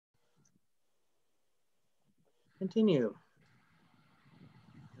Continue.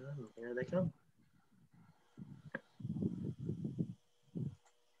 Here they come.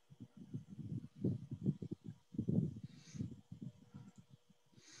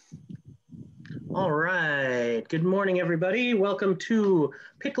 All right. Good morning, everybody. Welcome to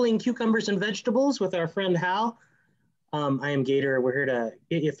Pickling Cucumbers and Vegetables with our friend Hal. I am Gator. We're here to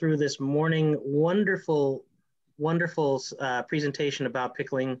get you through this morning wonderful presentation about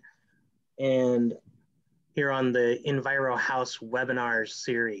pickling and here on the Enviro House webinars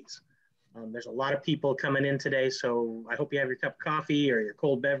series. There's a lot of people coming in today, so I hope you have your cup of coffee or your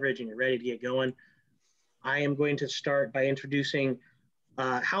cold beverage and you're ready to get going. I am going to start by introducing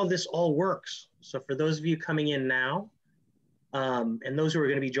how this all works. So for those of you coming in now, and those who are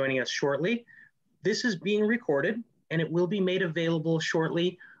going to be joining us shortly, this is being recorded and it will be made available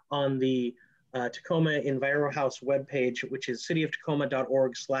shortly on the Tacoma Enviro House webpage, which is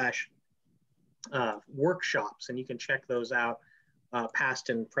cityoftacoma.org/workshops. And you can check those out, past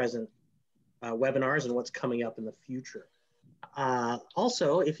and present webinars and what's coming up in the future.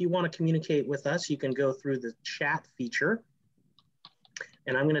 Also, if you want to communicate with us, you can go through the chat feature.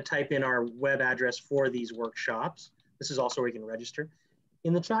 And I'm going to type in our web address for these workshops. This is also where you can register.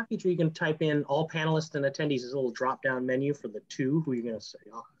 In the chat feature, you can type in all panelists and attendees. There's a little drop-down menu for the two who you're going to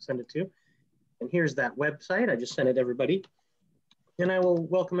send it to. And here's that website. I just sent it to everybody. And I will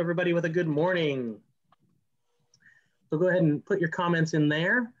welcome everybody with a good morning. So go ahead and put your comments in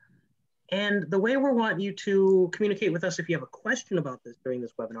there. And the way we want you to communicate with us if you have a question about this during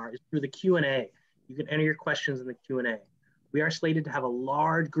this webinar is through the Q&A. You can enter your questions in the Q&A. We are slated to have a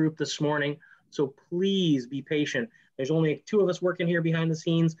large group this morning, so please be patient. There's only 2 of us working here behind the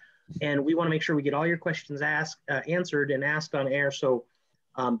scenes, and we want to make sure we get all your questions answered and asked on air, so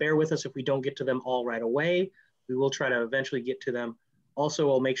bear with us if we don't get to them all right away. We will try to eventually get to them. Also,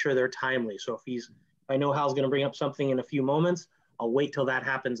 we'll make sure they're timely. So if I know Hal's going to bring up something in a few moments, I'll wait till that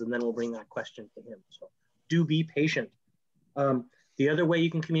happens, and then we'll bring that question to him. So do be patient. The other way you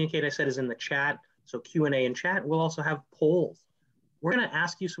can communicate, I said, is in the chat. So Q&A and chat. We'll also have polls. We're going to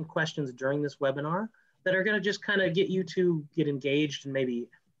ask you some questions during this webinar that are going to just kind of get you to get engaged and maybe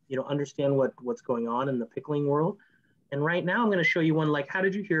understand what's going on in the pickling world. And right now I'm going to show you one like, how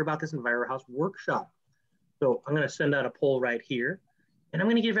did you hear about this Enviro House workshop? So I'm going to send out a poll right here. And I'm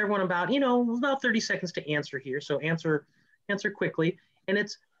going to give everyone about 30 seconds to answer here. So answer quickly. And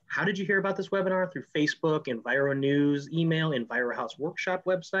it's, how did you hear about this webinar? Through Facebook, Enviro News, email, Enviro House workshop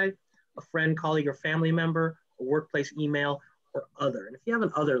website, a friend, colleague, or family member, a workplace email, or other. And if you have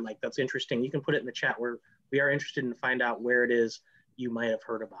an other that's interesting, you can put it in the chat where we are interested in find out where it is you might have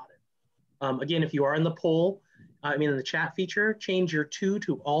heard about it. Again, if you are in the poll, in the chat feature, change your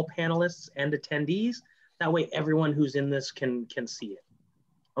to all panelists and attendees. That way everyone who's in this can see it.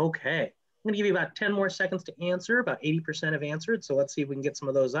 Okay, I'm gonna give you about 10 more seconds to answer. About 80% have answered, so let's see if we can get some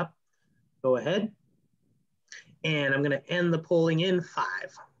of those up. Go ahead. And I'm gonna end the polling in 5.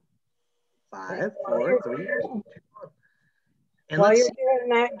 5, 4, 3, 2, 1. And while you're doing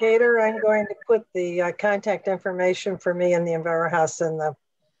that, Gator, I'm going to put the contact information for me in the Enviro House in the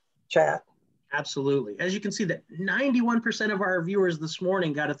chat. Absolutely. As you can see, that 91% of our viewers this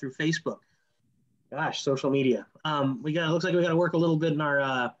morning got it through Facebook. Gosh, social media. Looks like we got to work a little bit in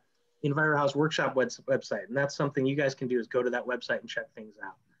our Enviro House workshop website, and that's something you guys can do is go to that website and check things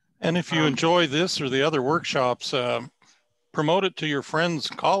out. And if you enjoy this or the other workshops, promote it to your friends,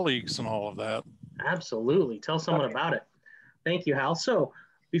 colleagues, and all of that. Absolutely. Tell someone about it. Thank you, Hal. So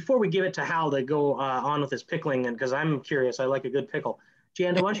before we give it to Hal to go on with his pickling, and because I'm curious, I like a good pickle.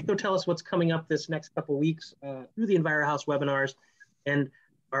 Janda, why don't you go tell us what's coming up this next couple of weeks through the Enviro House webinars, and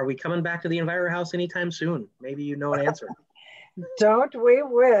are we coming back to the Enviro House anytime soon? Maybe you know an answer. Don't we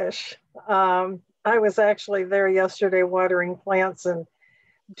wish? I was actually there yesterday watering plants and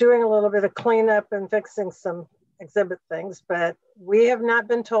doing a little bit of cleanup and fixing some exhibit things, but we have not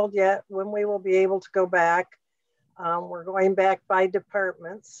been told yet when we will be able to go back. We're going back by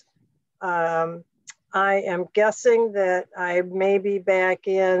departments. I am guessing that I may be back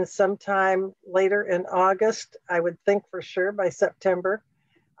in sometime later in August. I would think for sure by September.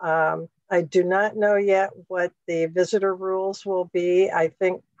 I do not know yet what the visitor rules will be. I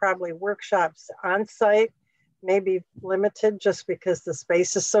think probably workshops on site may be limited just because the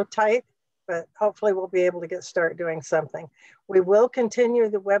space is so tight, but hopefully we'll be able to start doing something. We will continue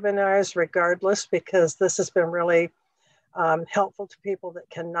the webinars regardless because this has been really helpful to people that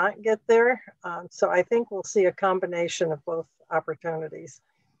cannot get there. So I think we'll see a combination of both opportunities.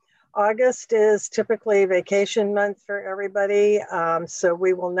 August is typically vacation month for everybody. So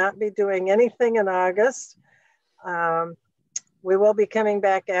we will not be doing anything in August. We will be coming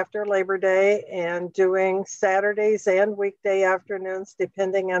back after Labor Day and doing Saturdays and weekday afternoons,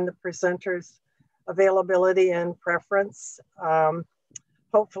 depending on the presenter's availability and preference.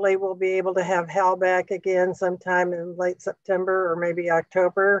 Hopefully we'll be able to have Hal back again sometime in late September or maybe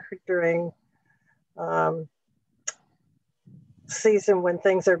October during season when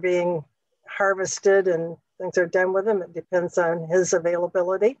things are being harvested and things are done with them. It depends on his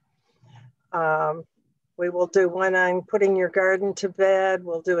availability. We will do one on putting your garden to bed.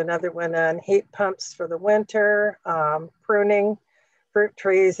 We'll do another one on heat pumps for the winter, pruning fruit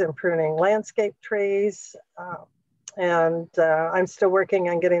trees and pruning landscape trees. I'm still working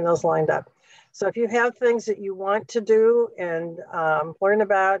on getting those lined up. So if you have things that you want to do and learn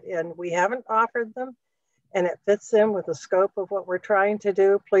about and we haven't offered them and it fits in with the scope of what we're trying to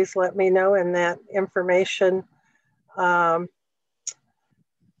do, please let me know in that information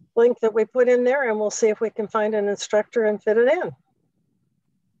link that we put in there, and we'll see if we can find an instructor and fit it in.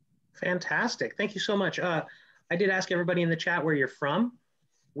 Fantastic. Thank you so much. I did ask everybody in the chat where you're from.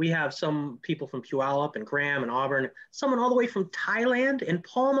 We have some people from Puyallup and Graham and Auburn, someone all the way from Thailand and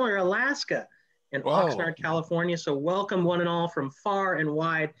Palmer, Alaska, and Oxnard, California. So welcome one and all from far and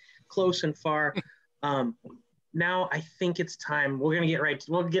wide, close and far. Now I think it's time. We're going to get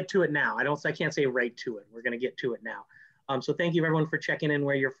we'll get to it now. I can't say right to it. We're going to get to it now. So thank you everyone for checking in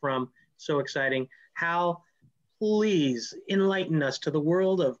where you're from. So exciting. Hal, please enlighten us to the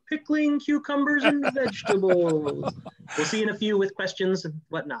world of pickling cucumbers and vegetables. We'll see you in a few with questions and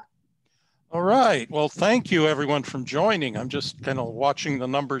whatnot. All right. Well, thank you everyone for joining. I'm just kind of watching the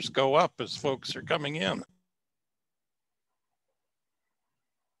numbers go up as folks are coming in.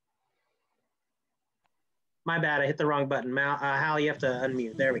 My bad, I hit the wrong button. Hal, you have to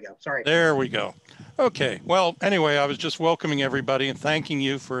unmute. There we go. Sorry. There we go. Okay. Well, anyway, I was just welcoming everybody and thanking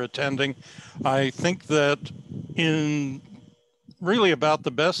you for attending. I think that in really about the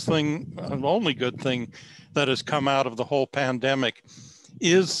best thing, and only good thing that has come out of the whole pandemic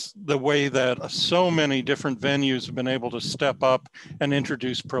is the way that so many different venues have been able to step up and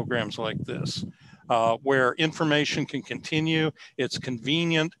introduce programs like this, where information can continue. It's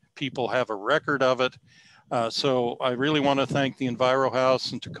convenient. People have a record of it. So I really want to thank the Enviro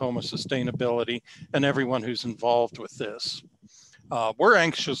House and Tacoma Sustainability and everyone who's involved with this. We're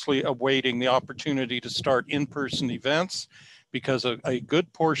anxiously awaiting the opportunity to start in-person events because a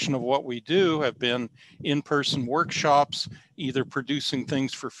good portion of what we do have been in-person workshops, either producing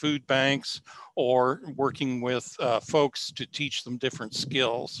things for food banks or working with folks to teach them different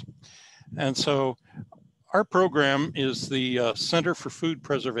skills. And so our program is the Center for Food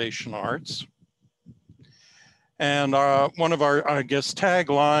Preservation Arts. And one of our, I guess,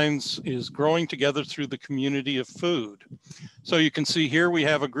 taglines is growing together through the community of food. So you can see here we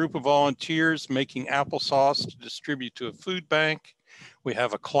have a group of volunteers making applesauce to distribute to a food bank. We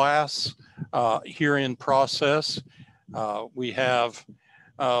have a class here in process. We have,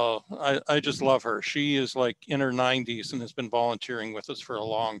 I just love her. She is like in her 90s and has been volunteering with us for a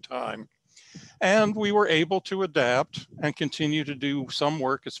long time. And we were able to adapt and continue to do some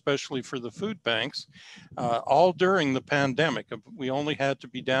work, especially for the food banks, all during the pandemic. We only had to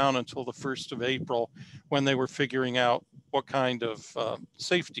be down until the 1st of April when they were figuring out what kind of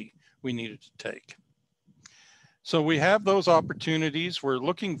safety we needed to take. So we have those opportunities. We're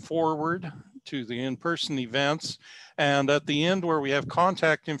looking forward to the in-person events. And at the end where we have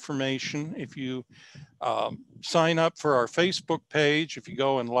contact information, if you sign up for our Facebook page, if you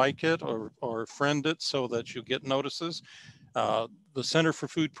go and like it or friend it so that you'll get notices. The Center for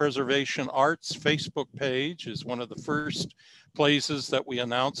Food Preservation Arts Facebook page is one of the first places that we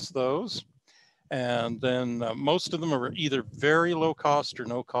announce those. And then most of them are either very low cost or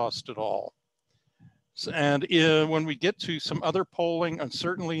no cost at all. And when we get to some other polling, and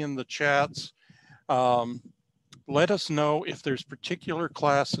certainly in the chats, let us know if there's particular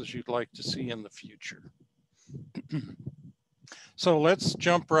classes you'd like to see in the future. So let's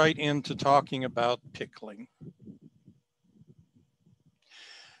jump right into talking about pickling.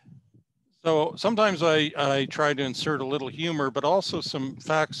 So sometimes I try to insert a little humor, but also some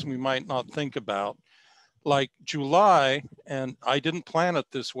facts we might not think about. Like July, and I didn't plan it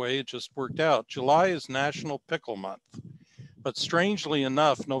this way, it just worked out. July is National Pickle Month, but strangely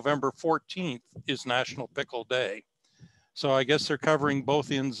enough, November 14th is National Pickle Day. So I guess they're covering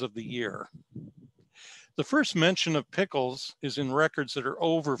both ends of the year. The first mention of pickles is in records that are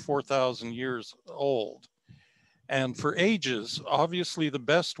over 4,000 years old. And for ages, obviously the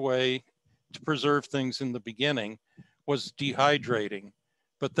best way to preserve things in the beginning was dehydrating.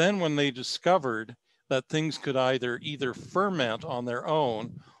 But then when they discovered that things could either ferment on their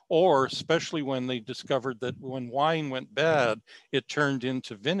own or especially when they discovered that when wine went bad, it turned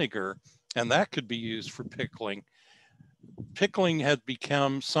into vinegar, and that could be used for pickling. Pickling had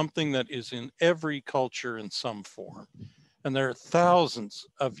become something that is in every culture in some form. And there are thousands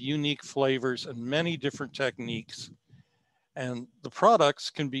of unique flavors and many different techniques. And the products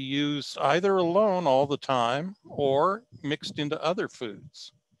can be used either alone all the time or mixed into other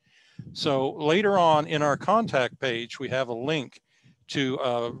foods. So later on in our contact page, we have a link to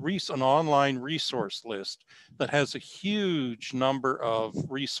an online resource list that has a huge number of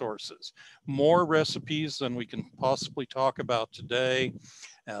resources, more recipes than we can possibly talk about today,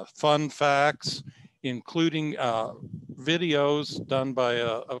 fun facts, including videos done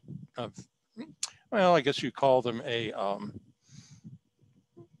by well, I guess you call them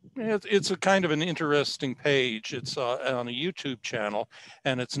it's a kind of an interesting page. It's on a YouTube channel,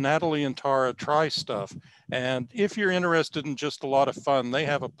 and it's Natalie and Tara Try Stuff. And if you're interested in just a lot of fun, they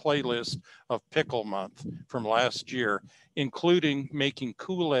have a playlist of Pickle Month from last year, including making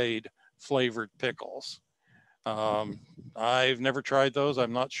Kool-Aid flavored pickles. I've never tried those.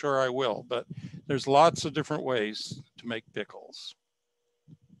 I'm not sure I will, but there's lots of different ways to make pickles.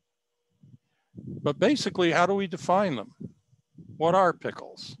 But basically, how do we define them? What are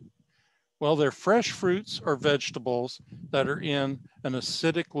pickles? Well, they're fresh fruits or vegetables that are in an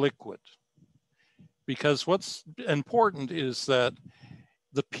acidic liquid. Because what's important is that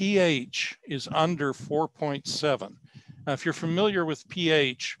the pH is under 4.7. Now, if you're familiar with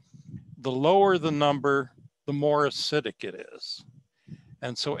pH, the lower the number, the more acidic it is.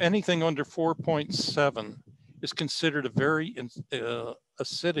 And so anything under 4.7 is considered a very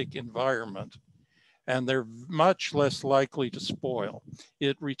acidic environment, and they're much less likely to spoil.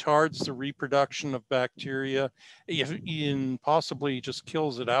 It retards the reproduction of bacteria, possibly just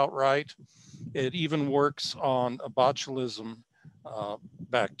kills it outright. It even works on a botulism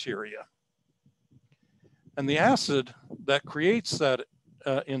bacteria. And the acid that creates that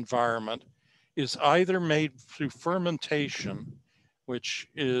environment is either made through fermentation, which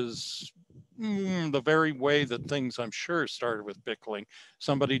is the very way that things, I'm sure, started with pickling.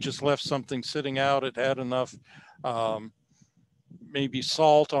 Somebody just left something sitting out. It had enough maybe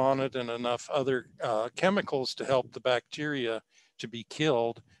salt on it and enough other chemicals to help the bacteria to be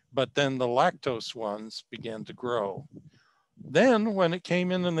killed. But then the lactose ones began to grow. Then when it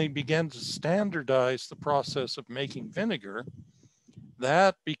came in and they began to standardize the process of making vinegar,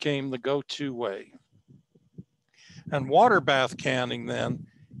 that became the go-to way. And water bath canning then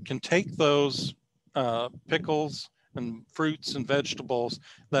can take those pickles and fruits and vegetables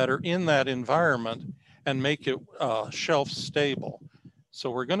that are in that environment and make it shelf stable. So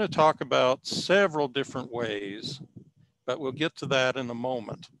we're going to talk about several different ways, but we'll get to that in a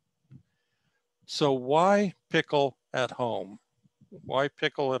moment. So why pickle at home? Why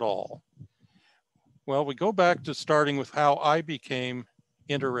pickle at all? Well, we go back to starting with how I became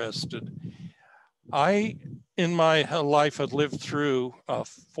interested. I, in my life, had lived through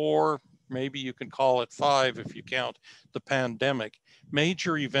 4, maybe you can call it 5 if you count the pandemic,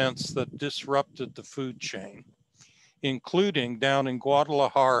 major events that disrupted the food chain, including down in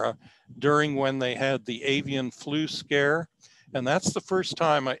Guadalajara during when they had the avian flu scare. And that's the first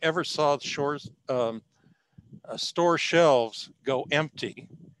time I ever saw store shelves go empty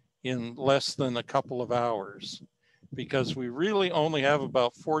in less than a couple of hours, because we really only have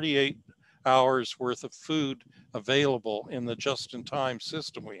about 48 hours worth of food available in the just-in-time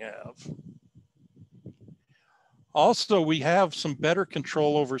system we have. Also, we have some better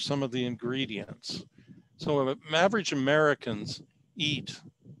control over some of the ingredients. So average Americans eat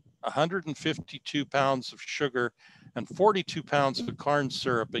 152 pounds of sugar and 42 pounds of corn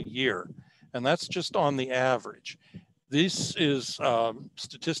syrup a year. And that's just on the average. This is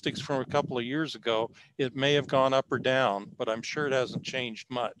statistics from a couple of years ago. It may have gone up or down, but I'm sure it hasn't changed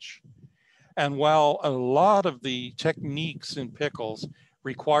much. And while a lot of the techniques in pickles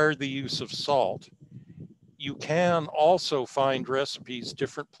require the use of salt, you can also find recipes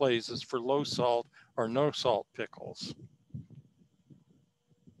different places for low salt or no salt pickles.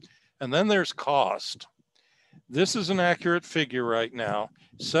 And then there's cost. This is an accurate figure right now,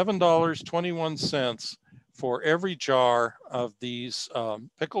 $7.21 for every jar of these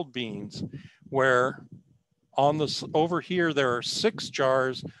pickled beans, where on this over here, there are 6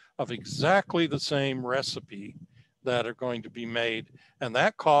 jars of exactly the same recipe that are going to be made. And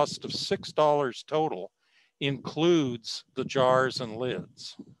that cost of $6 total includes the jars and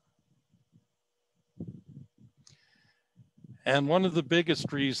lids. And one of the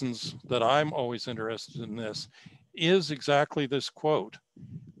biggest reasons that I'm always interested in this is exactly this quote.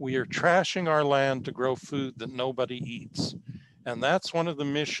 We are trashing our land to grow food that nobody eats. And that's one of the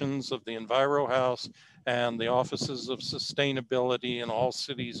missions of the Enviro House and the offices of sustainability in all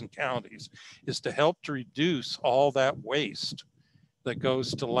cities and counties, is to help to reduce all that waste that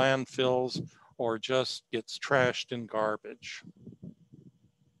goes to landfills or just gets trashed in garbage.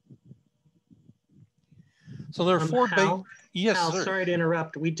 So there are four Hal, yes, Hal, sir. sorry to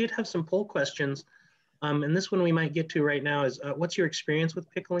interrupt. We did have some poll questions. And this one we might get to right now is, what's your experience with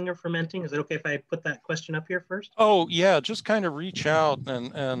pickling or fermenting? Is it okay if I put that question up here first? Oh, yeah, just kind of reach out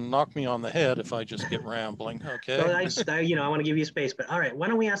and knock me on the head if I just get rambling, okay? So I want to give you space, but all right, why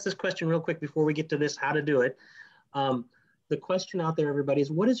don't we ask this question real quick before we get to this, how to do it. The question out there, everybody,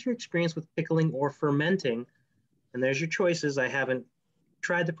 is what is your experience with pickling or fermenting? And there's your choices. I haven't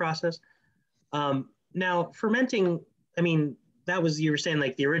tried the process. Now, fermenting, I mean, that was, you were saying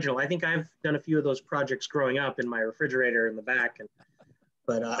like the original. I think I've done a few of those projects growing up in my refrigerator in the back,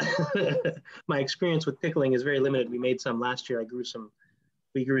 but my experience with pickling is very limited. We made some last year.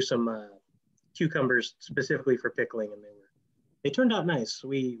 We grew some cucumbers specifically for pickling, and they turned out nice.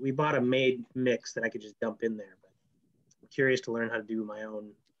 We bought a made mix that I could just dump in there, but I'm curious to learn how to do my own,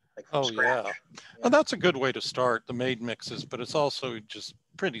 like from scratch. Yeah. And that's a good way to start, the made mixes, but it's also just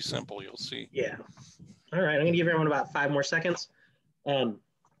pretty simple, you'll see. Yeah. All right, I'm gonna give everyone about 5 more seconds. And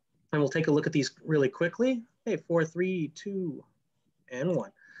we'll take a look at these really quickly. Okay, 4, 3, 2, and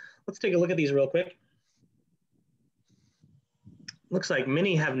 1. Let's take a look at these real quick. Looks like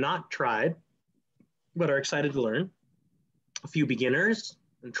many have not tried, but are excited to learn. A few beginners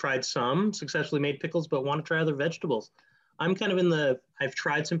and tried some, successfully made pickles, but want to try other vegetables. I'm kind of I've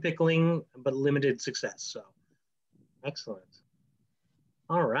tried some pickling, but limited success, so excellent.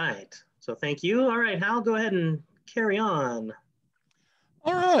 All right, so thank you. All right, Hal, go ahead and carry on.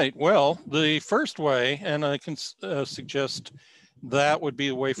 All right, well, the first way, and I can suggest that would be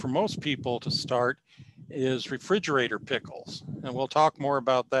the way for most people to start, is refrigerator pickles. And we'll talk more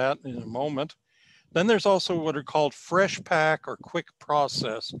about that in a moment. Then there's also what are called fresh pack or quick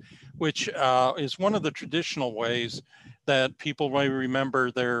process, which is one of the traditional ways that people may remember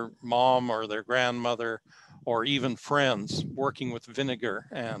their mom or their grandmother or even friends working with vinegar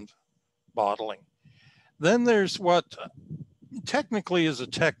and bottling. Then there's what technically is a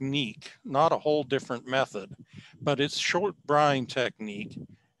technique, not a whole different method, but it's short brine technique.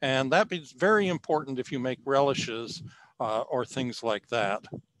 And that is very important if you make relishes or things like that.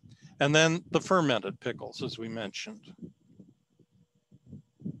 And then the fermented pickles, as we mentioned.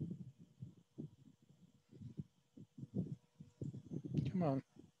 Come on,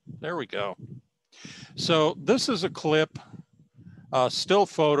 there we go. So this is a clip, still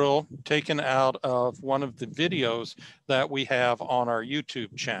photo taken out of one of the videos that we have on our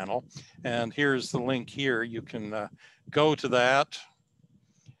YouTube channel. And here's the link here. You can go to that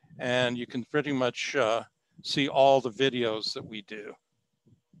and you can pretty much see all the videos that we do.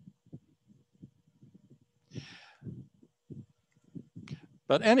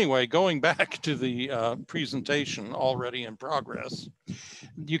 But anyway, going back to the presentation already in progress,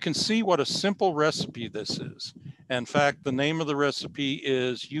 you can see what a simple recipe this is. In fact, the name of the recipe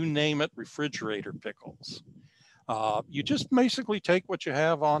is You Name It Refrigerator Pickles. You just basically take what you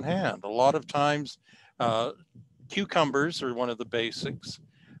have on hand. A lot of times, cucumbers are one of the basics,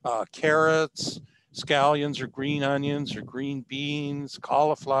 carrots, scallions or green onions or green beans,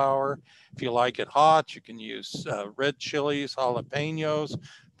 cauliflower. If you like it hot, you can use red chilies, jalapenos,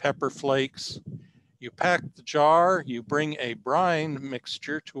 pepper flakes. You pack the jar, you bring a brine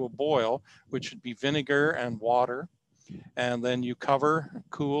mixture to a boil, which would be vinegar and water, and then you cover,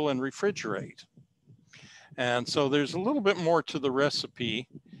 cool, and refrigerate. And so there's a little bit more to the recipe,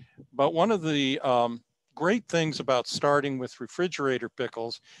 but one of the great things about starting with refrigerator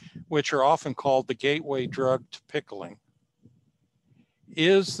pickles, which are often called the gateway drug to pickling,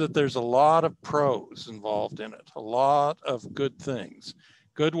 is that there's a lot of pros involved in it, a lot of good things.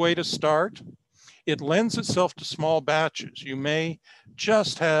 Good way to start. It lends itself to small batches. You may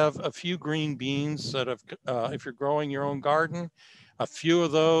just have a few green beans that have, if you're growing your own garden, a few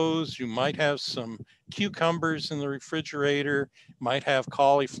of those. You might have some cucumbers in the refrigerator, might have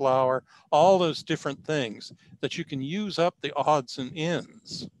cauliflower, all those different things that you can use up the odds and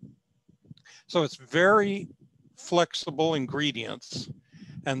ends. So it's very flexible ingredients.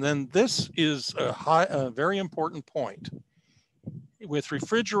 And then this is a very important point. With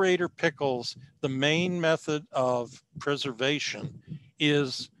refrigerator pickles, the main method of preservation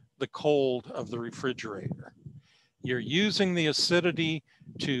is the cold of the refrigerator. You're using the acidity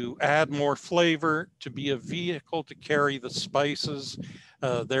to add more flavor, to be a vehicle to carry the spices,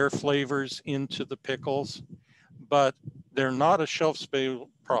 their flavors into the pickles, but they're not a shelf-stable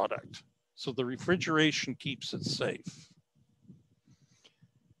product. So the refrigeration keeps it safe.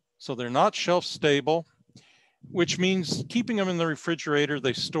 So they're not shelf stable, which means keeping them in the refrigerator,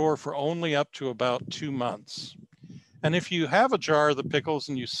 they store for only up to about 2 months. And if you have a jar of the pickles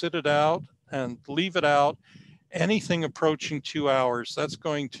and you sit it out and leave it out, anything approaching 2 hours, that's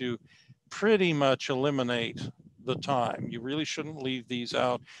going to pretty much eliminate the time. You really shouldn't leave these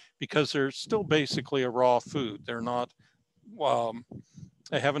out because they're still basically a raw food. They're not,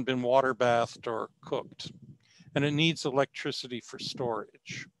 they haven't been water bathed or cooked, and it needs electricity for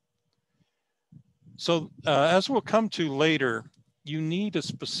storage. So as we'll come to later, you need a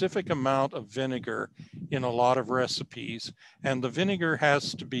specific amount of vinegar in a lot of recipes, and the vinegar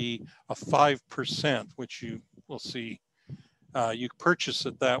has to be a 5%, which you will see. You purchase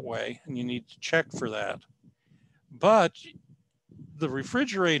it that way, and you need to check for that. But the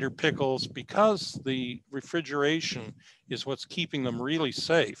refrigerator pickles, because the refrigeration is what's keeping them really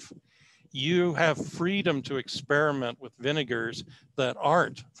safe, you have freedom to experiment with vinegars that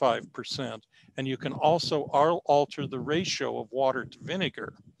aren't 5%. And you can also alter the ratio of water to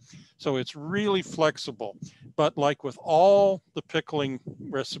vinegar. So it's really flexible. But like with all the pickling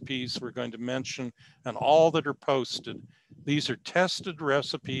recipes we're going to mention and all that are posted, these are tested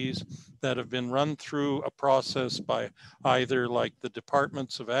recipes that have been run through a process by either like the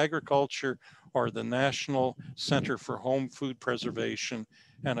Departments of Agriculture or the National Center for Home Food Preservation,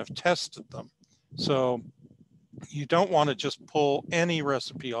 and have tested them. So you don't want to just pull any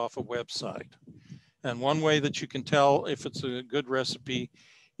recipe off a website. And one way that you can tell if it's a good recipe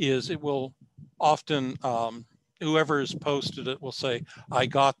is it will often, whoever has posted it will say, I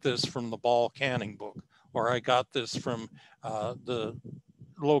got this from the Ball Canning book, or I got this from the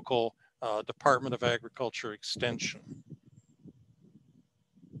local Department of Agriculture Extension.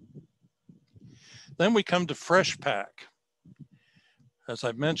 Then we come to fresh pack. As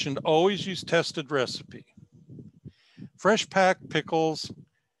I've mentioned, always use tested recipe. Fresh pack pickles,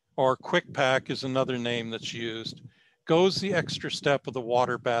 or quick pack is another name that's used, goes the extra step of the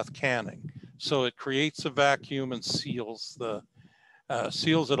water bath canning. So it creates a vacuum and seals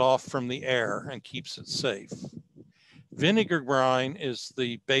it off from the air and keeps it safe. Vinegar brine is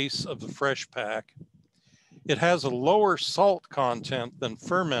the base of the fresh pack. It has a lower salt content than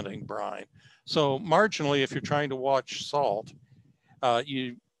fermenting brine. So marginally, if you're trying to watch salt,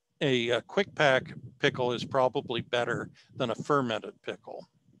 a quick pack pickle is probably better than a fermented pickle.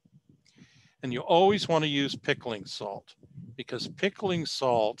 And you always want to use pickling salt, because pickling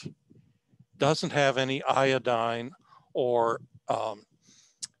salt doesn't have any iodine or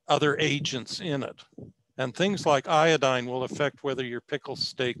other agents in it. And things like iodine will affect whether your pickles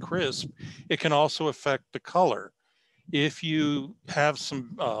stay crisp. It can also affect the color. If you have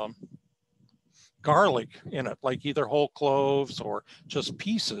some garlic in it, like either whole cloves or just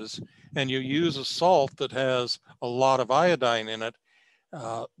pieces, and you use a salt that has a lot of iodine in it,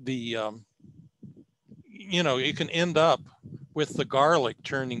 you can end up with the garlic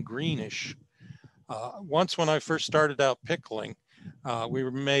turning greenish. Once when I first started out pickling,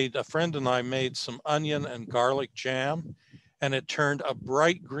 a friend and I made some onion and garlic jam, and it turned a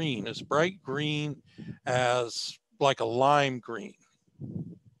bright green, as bright green as like a lime green.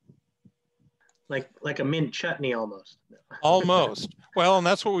 Like a mint chutney almost. Almost. Well, and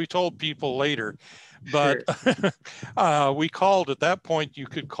that's what we told people later. But sure. We called at that point, you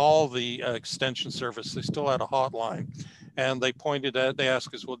could call the extension service. They still had a hotline. And they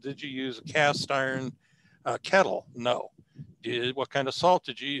asked us, well, did you use a cast iron kettle? No. What kind of salt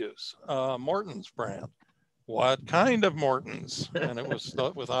did you use? Morton's brand. What kind of Morton's? And it was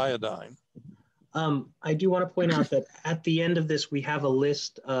with iodine. I do want to point out that at the end of this, we have a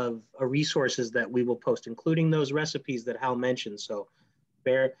list of resources that we will post, including those recipes that Hal mentioned. So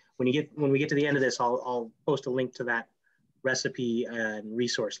when we get to the end of this, I'll post a link to that recipe and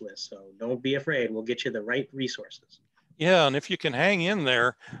resource list. So don't be afraid. We'll get you the right resources. Yeah, and if you can hang in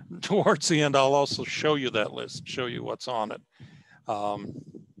there towards the end, I'll also show you that list, show you what's on it.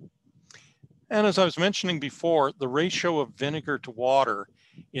 And as I was mentioning before, the ratio of vinegar to water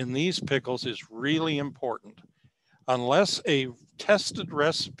in these pickles is really important. Unless a tested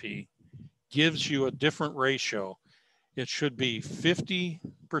recipe gives you a different ratio, it should be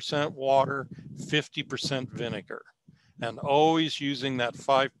 50% water, 50% vinegar, and always using that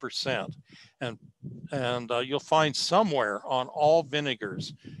 5%. And you'll find somewhere on all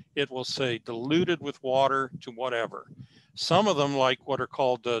vinegars, it will say diluted with water to whatever. Some of them, like what are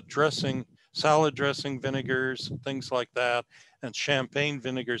called salad dressing vinegars, things like that, and champagne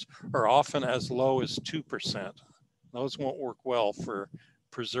vinegars are often as low as 2%. Those won't work well for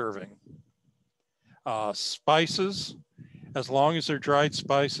preserving. Spices, as long as they're dried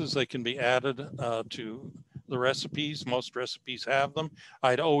spices, they can be added to the recipes. Most recipes have them.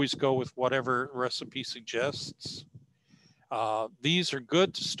 I'd always go with whatever recipe suggests. These are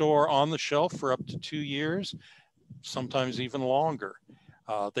good to store on the shelf for up to 2 years, sometimes even longer.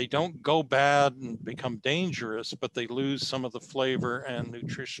 They don't go bad and become dangerous, but they lose some of the flavor and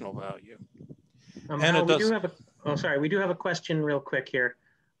nutritional value. And Hal, it does. we do have a, oh, sorry, we do have a question real quick here.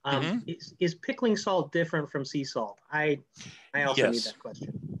 Is pickling salt different from sea salt? I also need that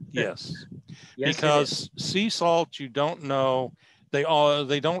question. Yes. Yes, because sea salt, you don't know, they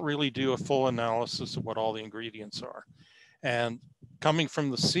don't really do a full analysis of what all the ingredients are. And coming from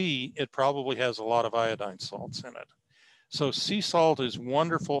the sea, it probably has a lot of iodine salts in it. So sea salt is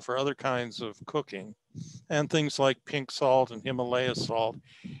wonderful for other kinds of cooking and things like pink salt and Himalaya salt,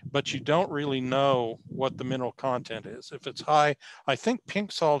 but you don't really know what the mineral content is. If it's high, I think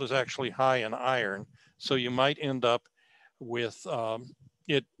pink salt is actually high in iron, so you might end up with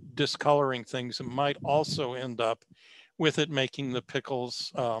it discoloring things. It might also end up with it making the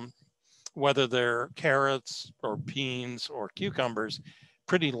pickles, whether they're carrots or beans or cucumbers,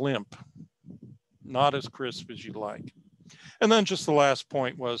 pretty limp, not as crisp as you like. And then just the last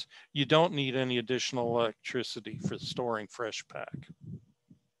point was you don't need any additional electricity for storing fresh pack.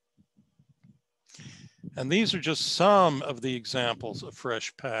 And these are just some of the examples of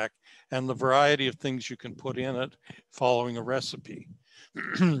fresh pack and the variety of things you can put in it following a recipe.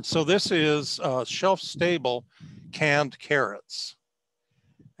 So this is shelf-stable canned carrots.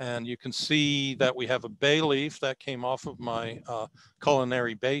 And you can see that we have a bay leaf that came off of my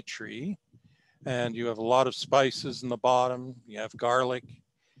culinary bay tree. And you have a lot of spices in the bottom. You have garlic.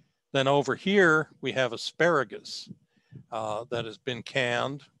 Then over here, we have asparagus that has been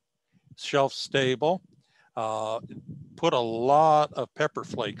canned, shelf stable. Put a lot of pepper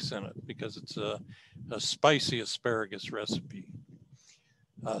flakes in it because it's a spicy asparagus recipe.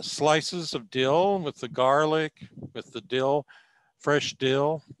 Slices of dill with the garlic, with the dill, fresh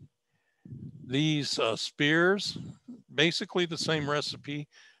dill. These spears, basically the same recipe,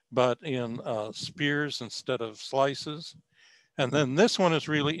 but in spears instead of slices. And then this one is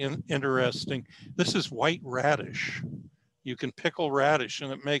really interesting. This is white radish. You can pickle radish,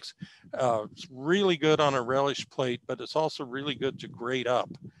 and it makes it's really good on a relish plate, but it's also really good to grate up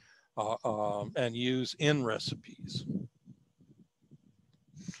and use in recipes.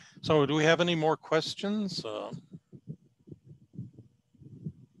 So do we have any more questions?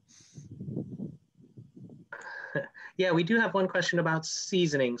 Yeah, we do have one question about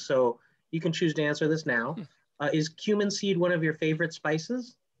seasoning, so you can choose to answer this now. Is cumin seed one of your favorite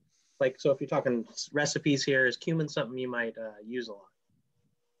spices? Like, so if you're talking recipes here, is cumin something you might use a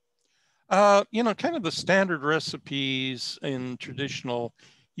lot? You know, kind of the standard recipes in traditional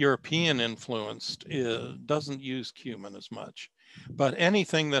European influenced doesn't use cumin as much, but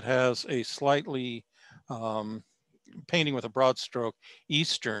anything that has a slightly, painting with a broad stroke,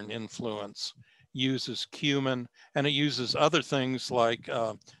 Eastern influence uses cumin, and it uses other things like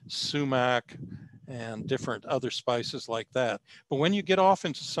sumac and different other spices like that. But when you get off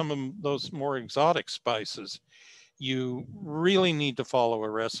into some of those more exotic spices, you really need to follow a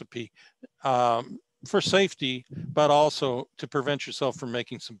recipe for safety, but also to prevent yourself from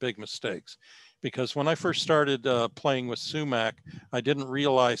making some big mistakes. Because when I first started playing with sumac, I didn't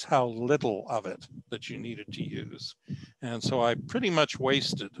realize how little of it that you needed to use. And so I pretty much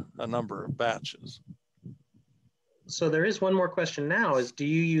wasted a number of batches. So there is one more question now is, do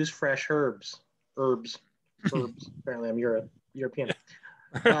you use fresh herbs? Herbs. Apparently I'm European.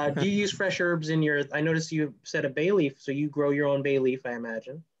 Do you use fresh herbs in your, I noticed you said a bay leaf, so you grow your own bay leaf, I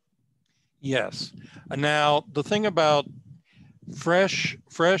imagine. Yes. Now, the thing about fresh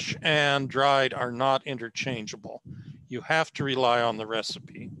and dried are not interchangeable. You have to rely on the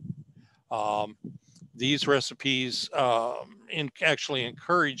recipe. These recipes actually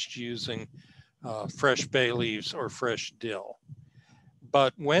encouraged using fresh bay leaves or fresh dill.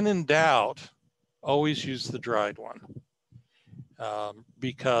 But when in doubt, always use the dried one.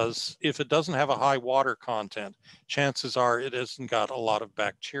 Because if it doesn't have a high water content, chances are it hasn't got a lot of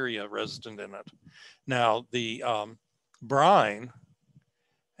bacteria resident in it. Now, the brine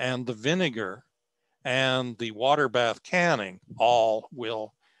and the vinegar and the water bath canning all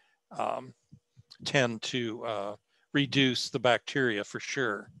will tend to reduce the bacteria for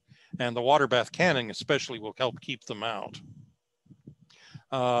sure. And the water bath canning especially will help keep them out.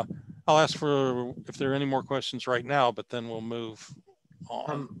 I'll ask for if there are any more questions right now, but then we'll move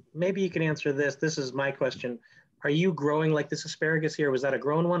on. Maybe you can answer this. This is my question. Are you growing like this asparagus here? Was that a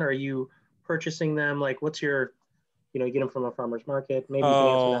grown one? Or are you purchasing them? Like, what's your you get them from a farmer's market? Maybe you can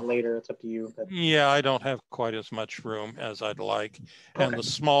answer that later. It's up to you. But yeah, I don't have quite as much room as I'd like. okay. And the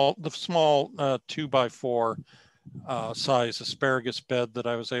small 2x4 size asparagus bed that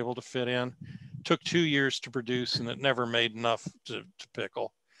I was able to fit in took 2 years to produce, and it never made enough to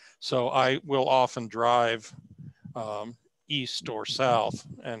pickle. So I will often drive east or south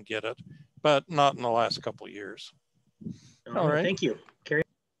and get it, but not in the last couple of years. All right. Thank you. Carrie.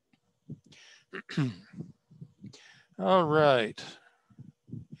 All right.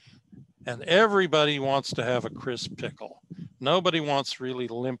 And everybody wants to have a crisp pickle. Nobody wants really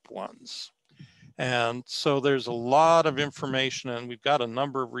limp ones. And so there's a lot of information, and we've got a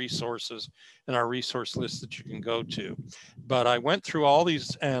number of resources in our resource list that you can go to. But I went through all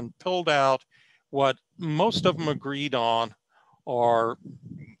these and pulled out what most of them agreed on, or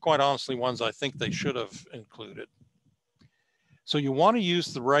quite honestly, ones I think they should have included. So you want to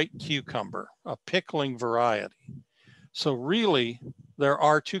use the right cucumber, a pickling variety. So really, there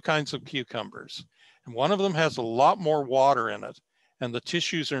are 2 kinds of cucumbers, and one of them has a lot more water in it, and the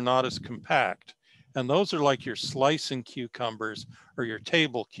tissues are not as compact. And those are like your slicing cucumbers or your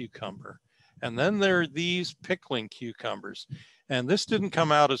table cucumber. And then there are these pickling cucumbers. And this didn't come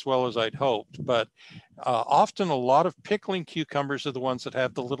out as well as I'd hoped, but often a lot of pickling cucumbers are the ones that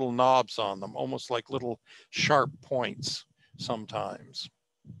have the little knobs on them, almost like little sharp points sometimes.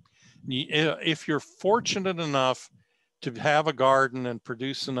 If you're fortunate enough to have a garden and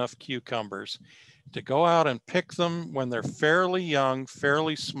produce enough cucumbers, to go out and pick them when they're fairly young,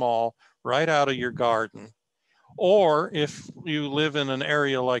 fairly small, right out of your garden. Or if you live in an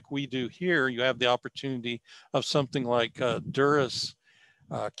area like we do here, you have the opportunity of something like Dura's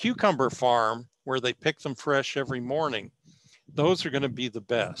cucumber farm, where they pick them fresh every morning. Those are going to be the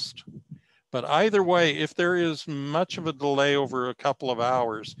best. But either way, if there is much of a delay over a couple of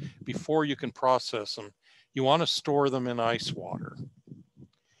hours before you can process them, you want to store them in ice water.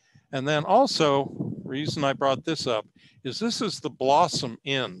 And then also, reason I brought this up is this is the blossom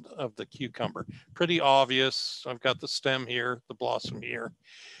end of the cucumber. Pretty obvious. I've got the stem here, the blossom here.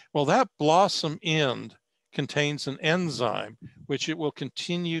 Well, that blossom end contains an enzyme which it will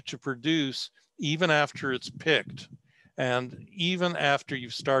continue to produce even after it's picked and even after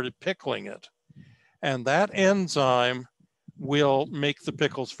you've started pickling it. And that enzyme will make the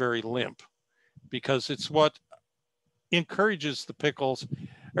pickles very limp, because it's what encourages the pickles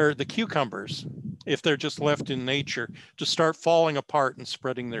or the cucumbers, if they're just left in nature, to start falling apart and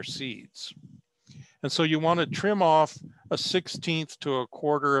spreading their seeds. And so you want to trim off a 1/16 to a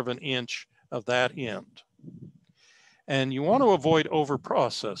 1/4 of an inch of that end. And you want to avoid over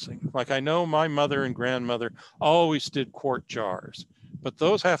processing. Like I know my mother and grandmother always did quart jars, but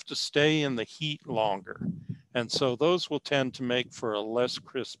those have to stay in the heat longer. And so those will tend to make for a less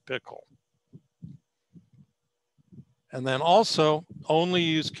crisp pickle. And then also only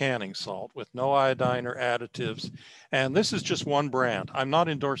use canning salt with no iodine or additives. And this is just one brand. I'm not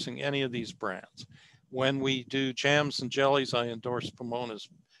endorsing any of these brands. When we do jams and jellies, I endorse Pomona's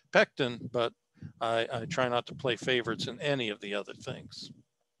pectin, but I try not to play favorites in any of the other things.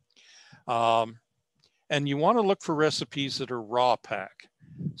 And you want to look for recipes that are raw pack.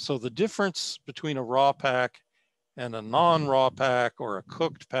 So the difference between a raw pack and a non-raw pack, or a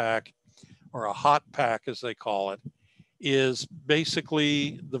cooked pack, or a hot pack as they call it, is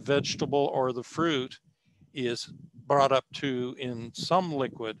basically the vegetable or the fruit is brought up to, in some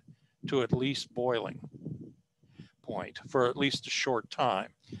liquid, to at least boiling point for at least a short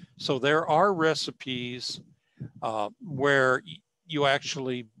time. So there are recipes where you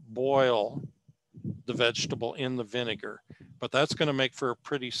actually boil the vegetable in the vinegar, but that's going to make for a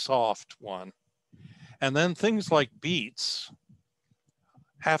pretty soft one. And then things like beets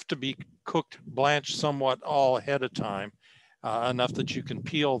have to be cooked, blanched somewhat all ahead of time, enough that you can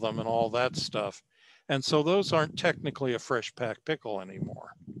peel them and all that stuff. And so those aren't technically a fresh pack pickle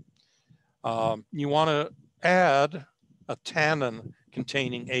anymore. You want to add a tannin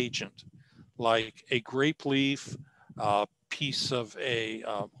containing agent, like a grape leaf, a piece of a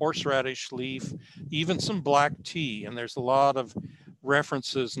horseradish leaf, even some black tea. And there's a lot of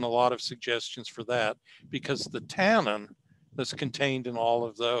references and a lot of suggestions for that, because the tannin that's contained in all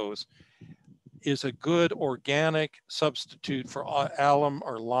of those is a good organic substitute for alum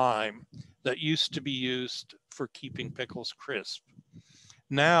or lime that used to be used for keeping pickles crisp.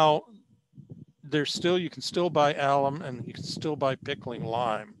 Now, you can still buy alum and you can still buy pickling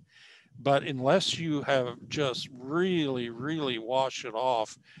lime, but unless you have just really, really wash it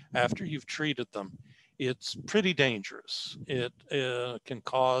off after you've treated them, it's pretty dangerous. It can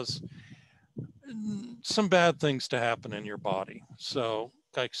cause some bad things to happen in your body. So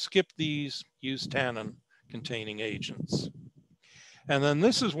like skip these, use tannin containing agents. And then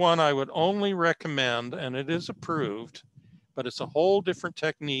this is one I would only recommend, and it is approved, but it's a whole different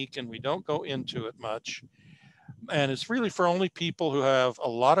technique and we don't go into it much. And it's really for only people who have a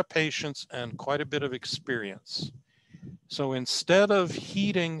lot of patience and quite a bit of experience. So instead of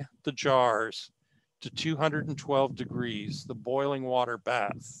heating the jars to 212 degrees, the boiling water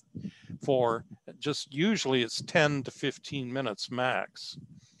bath, for just usually it's 10 to 15 minutes max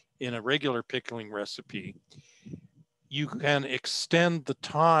in a regular pickling recipe, you can extend the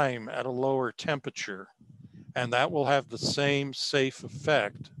time at a lower temperature, and that will have the same safe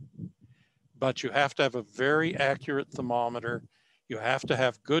effect. But you have to have a very accurate thermometer. You have to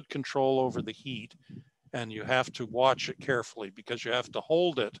have good control over the heat, and you have to watch it carefully because you have to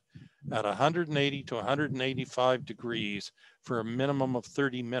hold it at 180 to 185 degrees for a minimum of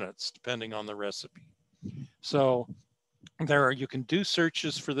 30 minutes, depending on the recipe. So you can do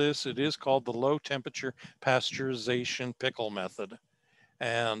searches for this. It is called the low temperature pasteurization pickle method.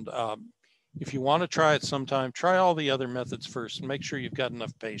 And if you want to try it sometime, try all the other methods first and make sure you've got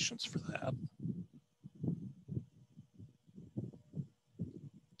enough patience for that.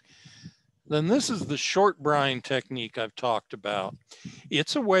 Then this is the short brine technique I've talked about.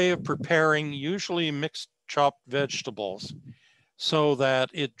 It's a way of preparing usually mixed chopped vegetables so that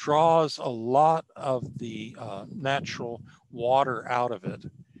it draws a lot of the natural water out of it.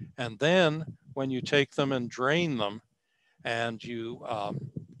 And then when you take them and drain them and you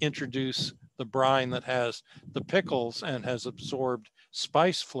introduce the brine that has the pickles and has absorbed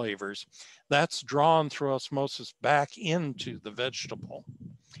spice flavors, that's drawn through osmosis back into the vegetable.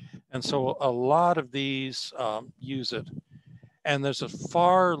 And so a lot of these use it. And there's a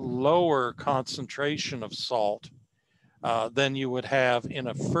far lower concentration of salt than you would have in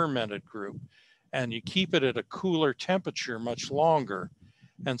a fermented group. And you keep it at a cooler temperature much longer.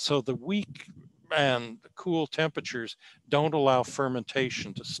 And so the weak and cool temperatures don't allow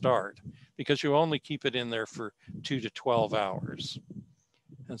fermentation to start because you only keep it in there for 2 to 12 hours.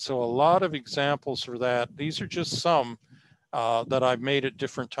 And so a lot of examples for that. These are just some that I've made at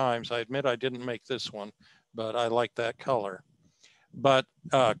different times. I admit I didn't make this one, but I like that color. But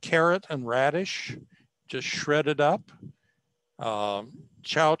carrot and radish, just shredded up.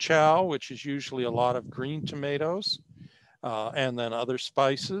 Chow chow, which is usually a lot of green tomatoes, and then other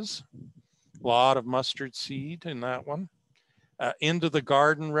spices. A lot of mustard seed in that one. Into the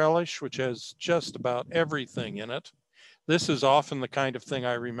garden relish, which has just about everything in it. This is often the kind of thing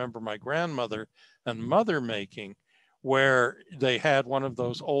I remember my grandmother and mother making, where they had one of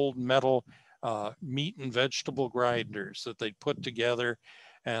those old metal meat and vegetable grinders that they'd put together,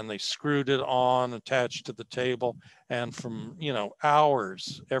 and they screwed it on, attached to the table, and from,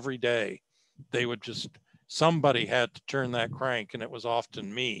 hours every day, they would just, somebody had to turn that crank, and it was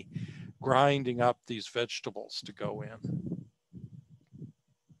often me, grinding up these vegetables to go in.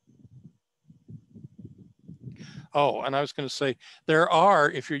 Oh, and I was going to say, there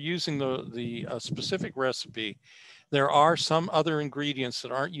are, if you're using the specific recipe, there are some other ingredients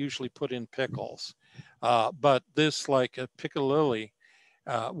that aren't usually put in pickles. But this, like a piccalilli,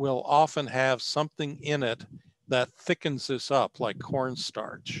 will often have something in it that thickens this up, like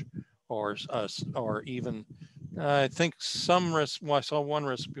cornstarch, or even, I think I saw one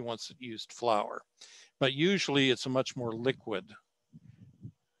recipe once that used flour, but usually it's a much more liquid.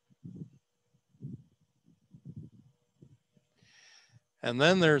 And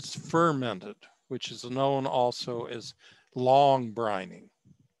then there's fermented, which is known also as long brining.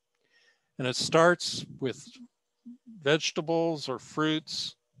 And it starts with vegetables or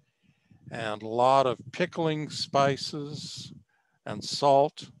fruits and a lot of pickling spices and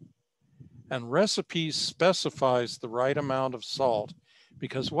salt. And recipes specifies the right amount of salt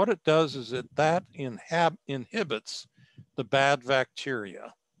because what it does is that inhibits the bad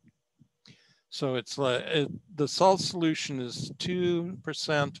bacteria. So it's like the salt solution is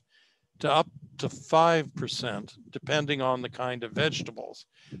 2% to up to 5%, depending on the kind of vegetables.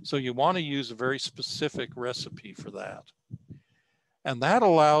 So you want to use a very specific recipe for that. And that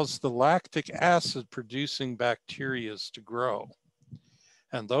allows the lactic acid producing bacteria to grow.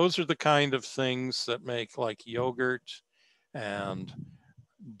 And those are the kind of things that make like yogurt and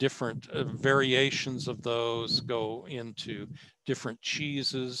different variations of those go into different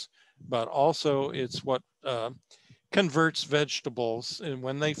cheeses, but also it's what converts vegetables. And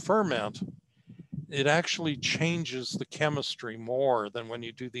when they ferment, it actually changes the chemistry more than when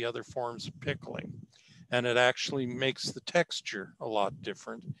you do the other forms of pickling. And it actually makes the texture a lot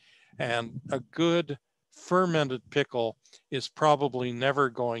different. And a good fermented pickle is probably never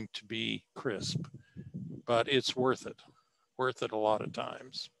going to be crisp, but it's worth it a lot of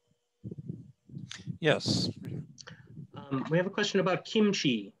times. Yes. We have a question about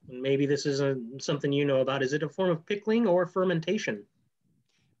kimchi. Maybe this is something you know about. Is it a form of pickling or fermentation?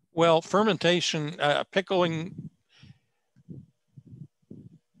 Well, fermentation,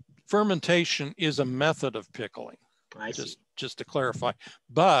 fermentation is a method of pickling. I see. Just to clarify,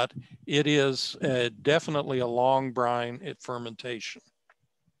 but it is definitely a long brine at fermentation.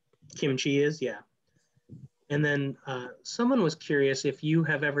 Kimchi is, yeah. And then someone was curious if you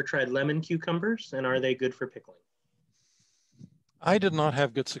have ever tried lemon cucumbers and are they good for pickling? I did not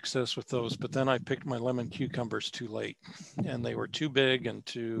have good success with those, but then I picked my lemon cucumbers too late and they were too big and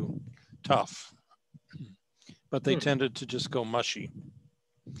too tough, but they tended to just go mushy.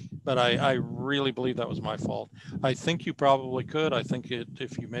 But I really believe that was my fault. I think you probably could. I think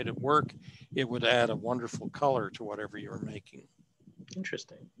if you made it work, it would add a wonderful color to whatever you were making.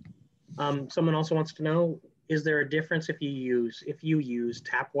 Interesting. Someone also wants to know, is there a difference if you use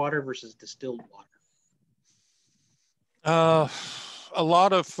tap water versus distilled water? A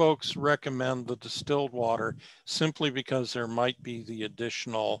lot of folks recommend the distilled water simply because there might be the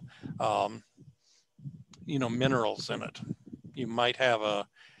additional, minerals in it. You might have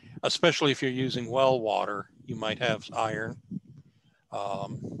especially if you're using well water, you might have iron.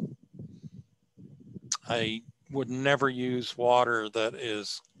 I would never use water that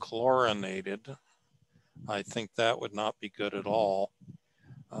is chlorinated. I think that would not be good at all.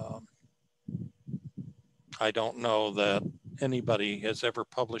 I don't know that anybody has ever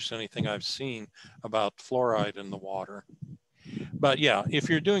published anything I've seen about fluoride in the water. But yeah, if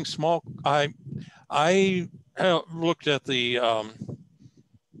you're doing small, I looked at the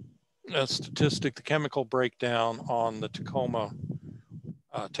statistic, the chemical breakdown on the Tacoma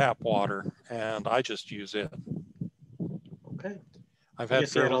tap water, and I just use it. Okay. I've had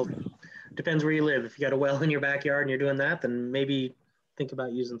depends where you live. If you got a well in your backyard and you're doing that, then maybe think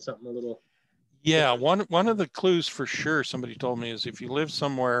about using something a little. Yeah, one of the clues for sure somebody told me is if you live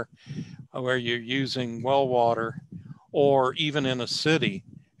somewhere where you're using well water, or even in a city,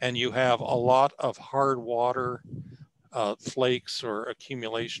 and you have a lot of hard water flakes or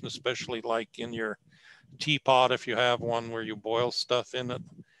accumulation, especially like in your teapot, if you have one where you boil stuff in it,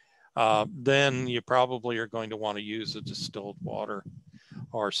 then you probably are going to want to use a distilled water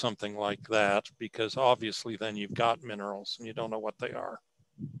or something like that, because obviously then you've got minerals and you don't know what they are.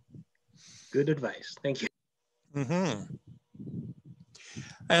 Good advice. Thank you. Mm-hmm.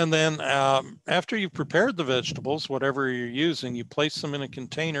 And then after you've prepared the vegetables, whatever you're using, you place them in a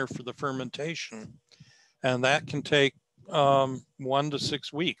container for the fermentation. And that can take 1 to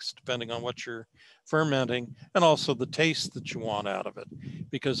 6 weeks, depending on what you're fermenting and also the taste that you want out of it.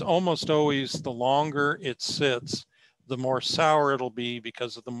 Because almost always the longer it sits, the more sour it'll be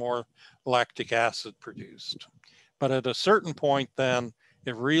because of the more lactic acid produced. But at a certain point, then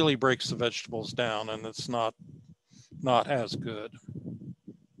it really breaks the vegetables down and it's not as good.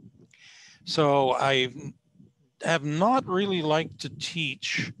 So I have not really liked to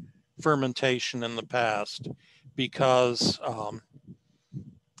teach fermentation in the past because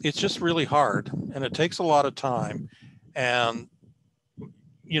it's just really hard and it takes a lot of time. And,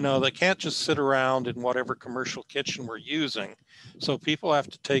 they can't just sit around in whatever commercial kitchen we're using. So people have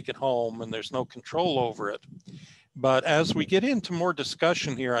to take it home and there's no control over it. But as we get into more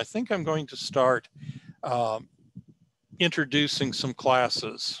discussion here, I think I'm going to start introducing some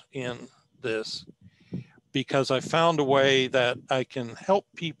classes in this, because I found a way that I can help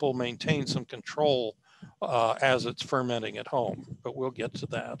people maintain some control as it's fermenting at home, but we'll get to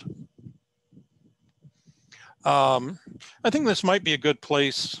that. I think this might be a good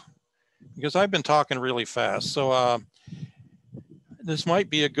place because I've been talking really fast. So this might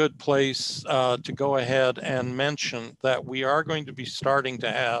be a good place to go ahead and mention that we are going to be starting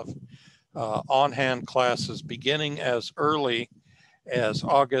to have on-hand classes beginning as early as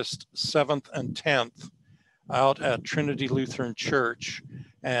August 7th and 10th out at Trinity Lutheran Church.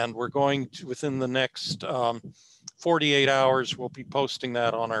 And we're going to, within the next 48 hours, we'll be posting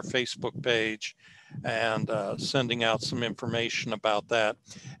that on our Facebook page and sending out some information about that.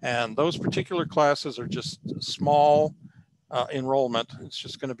 And those particular classes are just small enrollment. It's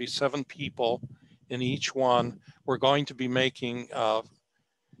just going to be 7 people in each one. We're going to be making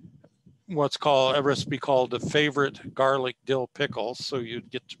what's called a recipe called the favorite garlic dill pickle. So you'd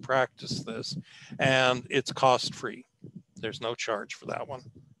get to practice this, and it's cost-free. There's no charge for that one.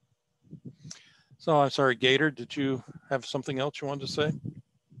 So I'm sorry, Gator, did you have something else you wanted to say?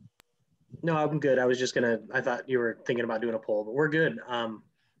 No, I'm good. I was just I thought you were thinking about doing a poll, but we're good.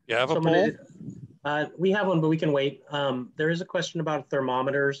 You have a poll? We have one, but we can wait. There is a question about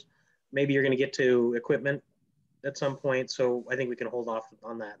thermometers. Maybe you're going to get to equipment at some point, so I think we can hold off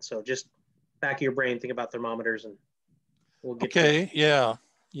on that. So just back of your brain, think about thermometers, and we'll get Okay, yeah.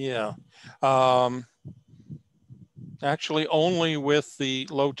 Actually, only with the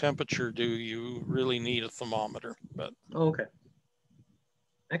low temperature do you really need a thermometer. But Oh, okay.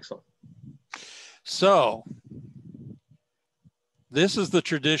 Excellent. so this is the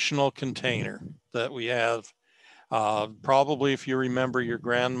traditional container that we have. Probably if you remember your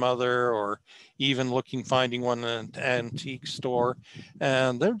grandmother, or even finding one in an antique store.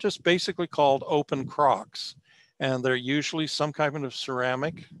 And they're just basically called open crocks. And they're usually some kind of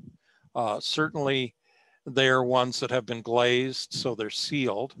ceramic. Certainly they're ones that have been glazed, so they're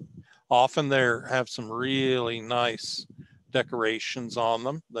sealed. Often they have some really nice decorations on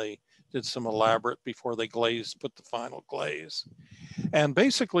them. They did some elaborate before they put the final glaze. And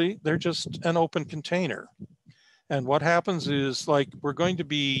basically they're just an open container. And what happens is, like, we're going to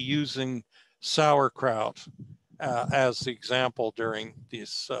be using sauerkraut as the example during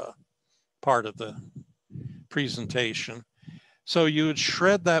this part of the presentation. So you would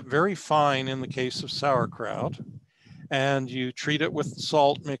shred that very fine in the case of sauerkraut, and you treat it with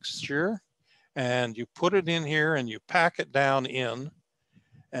salt mixture, and you put it in here and you pack it down in,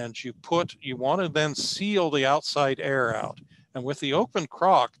 and you want to then seal the outside air out. And with the open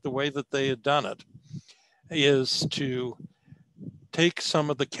crock, the way that they had done it is to take some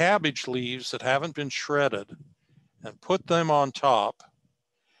of the cabbage leaves that haven't been shredded and put them on top.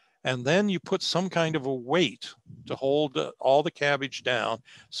 And then you put some kind of a weight to hold all the cabbage down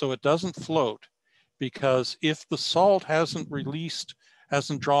so it doesn't float. Because if the salt hasn't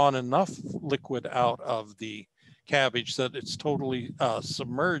drawn enough liquid out of the cabbage that it's totally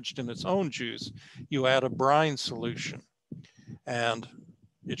submerged in its own juice, you add a brine solution. And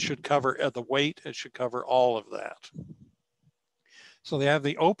it should cover the weight, it should cover all of that. So they have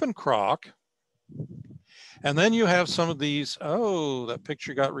the open crock. And then you have some of these, oh, that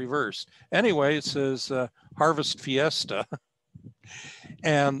picture got reversed. Anyway, it says Harvest Fiesta.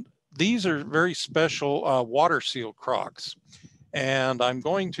 And these are very special water seal crocks. And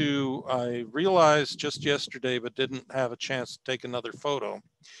I realized just yesterday, but didn't have a chance to take another photo.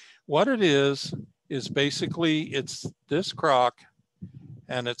 What it is basically, it's this crock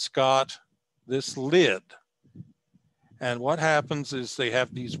and it's got this lid. And what happens is they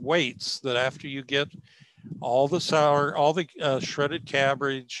have these weights that after you get all the shredded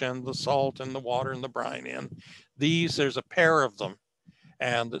cabbage and the salt and the water and the brine in, there's a pair of them,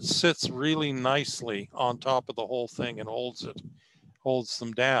 and it sits really nicely on top of the whole thing and holds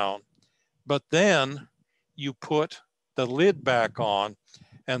them down. But then you put the lid back on,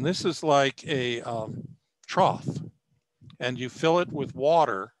 and this is like a trough, and you fill it with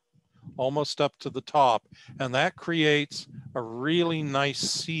water almost up to the top, and that creates a really nice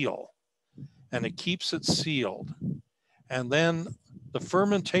seal, and it keeps it sealed. And then the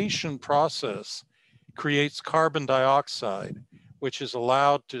fermentation process creates carbon dioxide, which is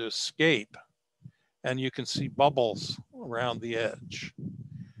allowed to escape, and you can see bubbles around the edge.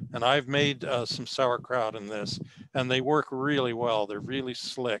 And I've made some sauerkraut in this, and they work really well. They're really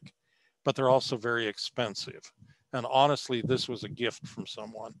slick, but they're also very expensive. And honestly, this was a gift from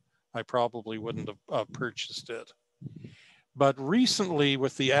someone. I probably wouldn't have purchased it. But recently,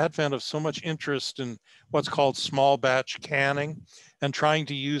 with the advent of so much interest in what's called small batch canning and trying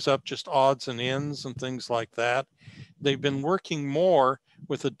to use up just odds and ends and things like that, they've been working more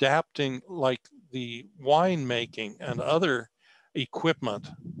with adapting like the winemaking and other equipment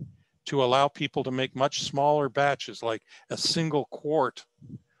to allow people to make much smaller batches, like a single quart.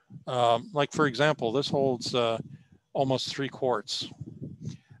 Like, for example, this holds almost 3 quarts.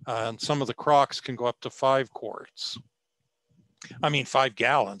 And some of the crocks can go up to 5 quarts. I mean, 5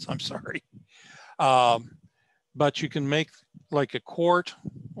 gallons, I'm sorry. But you can make like a quart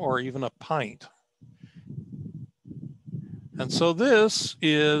or even a pint. And so this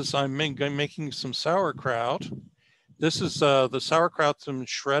is, I'm making some sauerkraut. This is the sauerkraut's been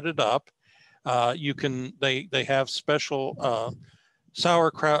shredded up. They have special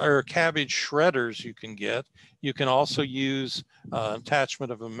sauerkraut or cabbage shredders you can get. You can also use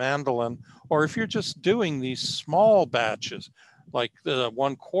attachment of a mandolin, or if you're just doing these small batches, like the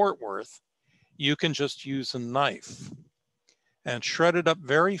 1 quart worth, you can just use a knife and shred it up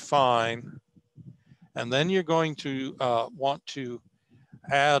very fine. And then you're going to want to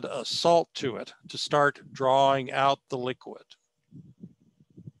add a salt to it to start drawing out the liquid.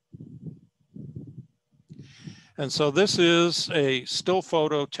 And so this is a still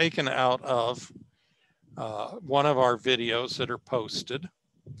photo taken out of one of our videos that are posted.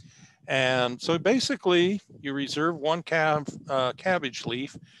 And so basically you reserve 1 cabbage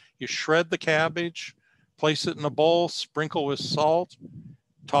leaf, you shred the cabbage, place it in a bowl, sprinkle with salt,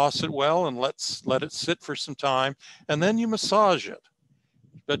 toss it well and let it sit for some time, and then you massage it.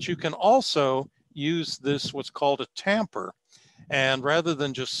 But you can also use this, what's called a tamper. And rather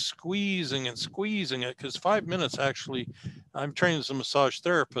than just squeezing and squeezing it, because 5 minutes actually, I'm trained as a massage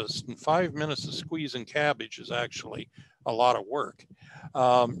therapist, and 5 minutes of squeezing cabbage is actually a lot of work.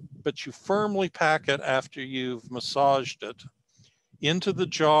 But you firmly pack it after you've massaged it into the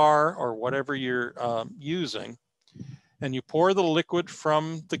jar or whatever you're using, and you pour the liquid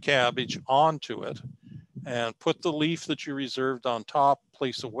from the cabbage onto it and put the leaf that you reserved on top,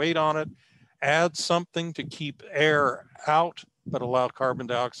 place a weight on it, add something to keep air out but allow carbon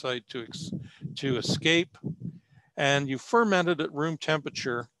dioxide to escape, and you ferment it at room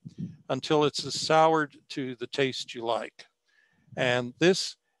temperature until it's soured to the taste you like. And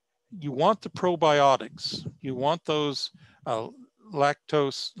this, you want the probiotics. You want those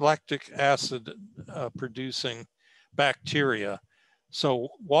lactic acid producing bacteria. So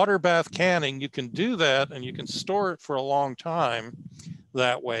water bath canning, you can do that and you can store it for a long time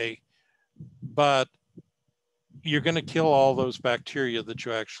that way, but you're going to kill all those bacteria that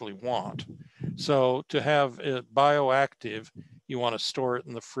you actually want. So to have it bioactive, you want to store it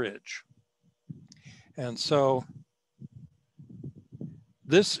in the fridge. And so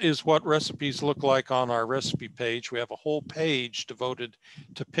this is what recipes look like on our recipe page. We have a whole page devoted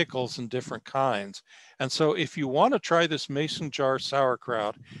to pickles and different kinds. And so if you want to try this mason jar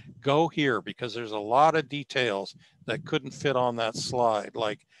sauerkraut, go here, because there's a lot of details that couldn't fit on that slide,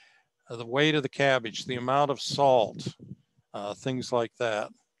 like the weight of the cabbage, the amount of salt, things like that.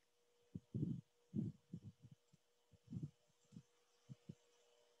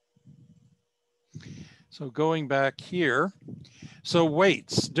 So going back here, so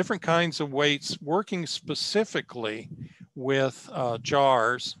weights, different kinds of weights, working specifically with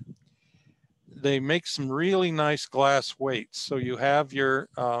jars. They make some really nice glass weights. So you have your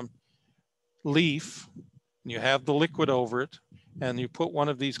leaf, and you have the liquid over it, and you put one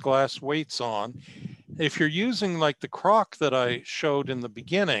of these glass weights on. If you're using like the crock that I showed in the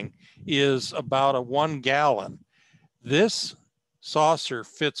beginning is about a 1 gallon. This saucer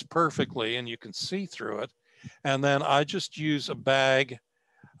fits perfectly and you can see through it. And then I just use a bag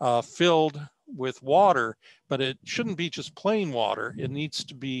filled with water, but it shouldn't be just plain water. It needs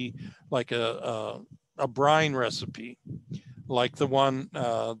to be like a brine recipe, like the one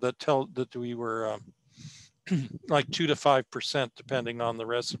that we were like 2 to 5%, depending on the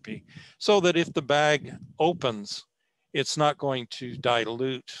recipe, so that if the bag opens, it's not going to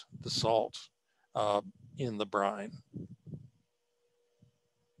dilute the salt in the brine.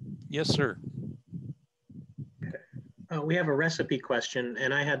 Yes, sir. We have a recipe question,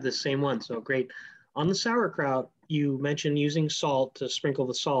 and I had the same one, so great. On the sauerkraut, you mentioned using salt to sprinkle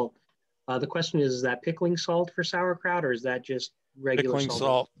the salt. The question is that pickling salt for sauerkraut, or is that just regular pickling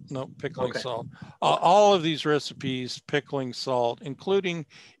salt? No, pickling salt. All of these recipes, pickling salt, including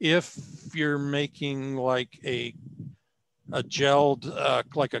if you're making like a gelled,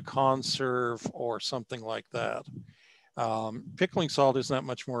 like a conserve or something like that. Pickling salt is not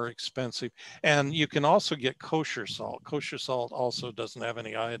much more expensive. And you can also get kosher salt. Kosher salt also doesn't have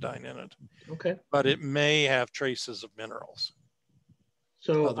any iodine in it. Okay. But it may have traces of minerals.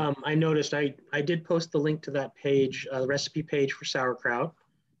 So I noticed I did post the link to that page, the recipe page for sauerkraut,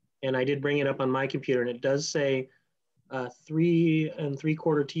 and I did bring it up on my computer, and it does say 3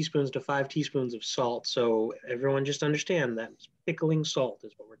 3/4 teaspoons to 5 teaspoons of salt. So everyone just understand that pickling salt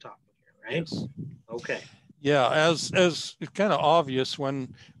is what we're talking here, right? Yes. Okay. Yeah, as it's kind of obvious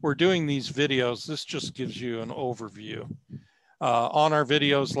when we're doing these videos, this just gives you an overview. On our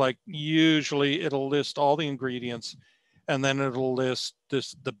videos, like usually it'll list all the ingredients, and then it'll list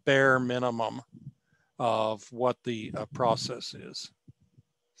the bare minimum of what the process is.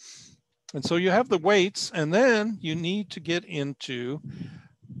 And so you have the weights, and then you need to get into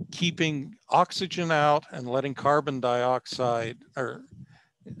keeping oxygen out and letting carbon dioxide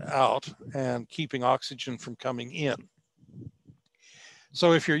out and keeping oxygen from coming in.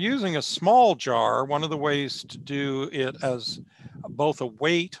 So if you're using a small jar, one of the ways to do it as both a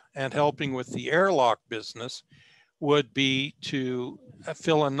weight and helping with the airlock business would be to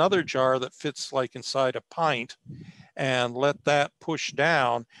fill another jar that fits like inside a pint and let that push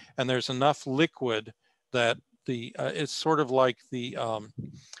down, and there's enough liquid that it's sort of like the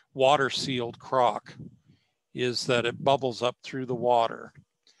water sealed crock, is that it bubbles up through the water.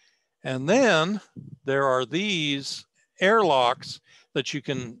 And then there are these airlocks that you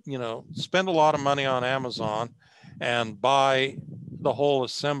can, spend a lot of money on Amazon and buy the whole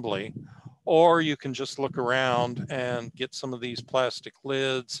assembly, or you can just look around and get some of these plastic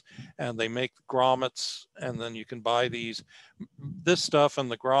lids, and they make grommets, and then you can buy these. This stuff and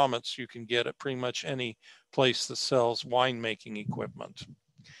the grommets you can get at pretty much any place that sells winemaking equipment.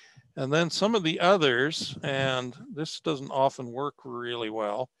 And then some of the others, and this doesn't often work really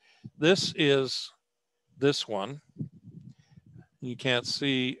well. This is this one. You can't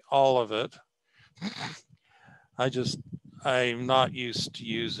see all of it. I'm not used to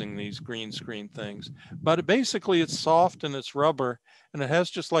using these green screen things, but basically it's soft and it's rubber, and it has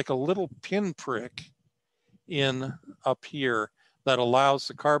just like a little pinprick in up here that allows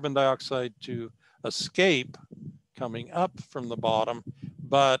the carbon dioxide to escape coming up from the bottom,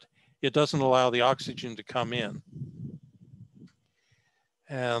 but it doesn't allow the oxygen to come in.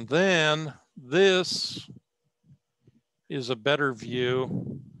 And then this is a better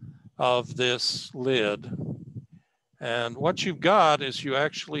view of this lid. And what you've got is you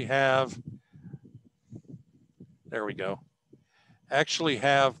actually have, there we go, actually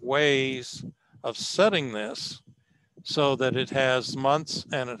have ways of setting this so that it has months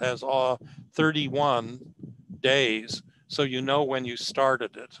and it has 31 days, so you know when you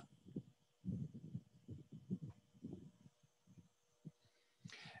started it.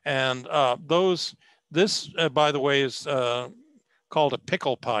 And this, by the way, is called a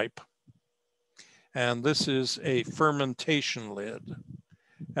pickle pipe. And this is a fermentation lid.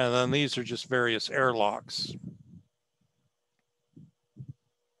 And then these are just various airlocks.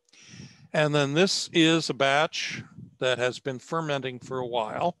 And then this is a batch that has been fermenting for a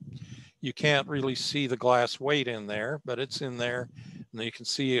while. You can't really see the glass weight in there, but it's in there. And you can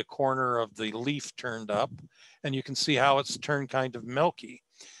see a corner of the leaf turned up, and you can see how it's turned kind of milky.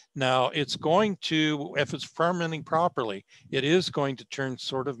 Now it's going to, if it's fermenting properly, it is going to turn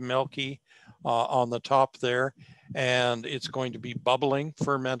sort of milky on the top there, and it's going to be bubbling,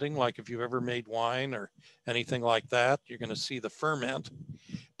 fermenting, like if you've ever made wine or anything like that, you're going to see the ferment.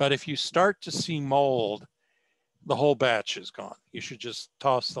 But if you start to see mold, the whole batch is gone. You should just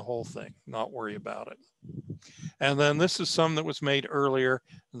toss the whole thing, not worry about it. And then this is some that was made earlier,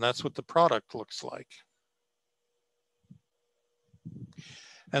 and that's what the product looks like.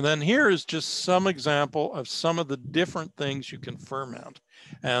 And then here is just some example of some of the different things you can ferment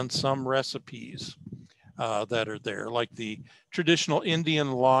and some recipes that are there, like the traditional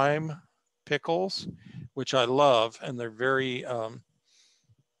Indian lime pickles, which I love, and they're very,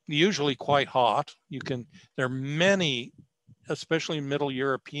 usually quite hot. There are many, especially Middle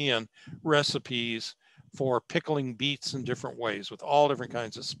European recipes for pickling beets in different ways with all different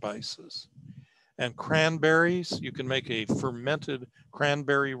kinds of spices. And cranberries, you can make a fermented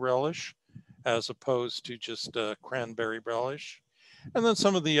cranberry relish as opposed to just a cranberry relish. And then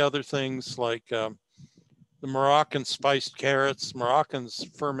some of the other things like the Moroccan spiced carrots. Moroccans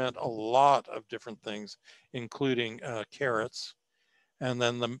ferment a lot of different things, including carrots. And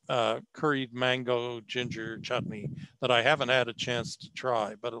then the curried mango ginger chutney that I haven't had a chance to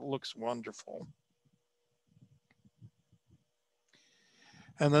try, but it looks wonderful.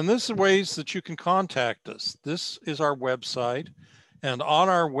 And then this is ways that you can contact us. This is our website. And on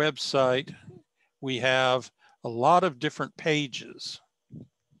our website, we have a lot of different pages.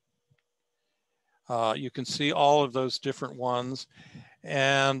 You can see all of those different ones.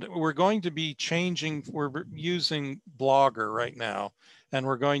 And we're going to be changing, we're using Blogger right now, and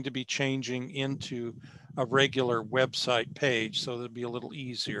we're going to be changing into a regular website page so that'll be a little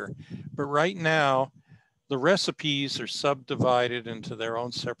easier. But right now, the recipes are subdivided into their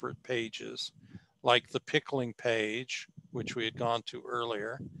own separate pages, like the pickling page, which we had gone to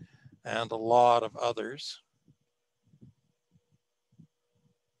earlier, and a lot of others.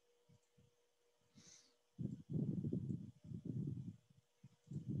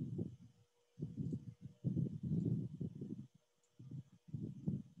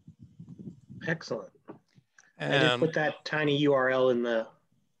 Excellent. And I did put that tiny URL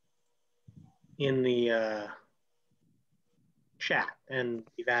in the chat, and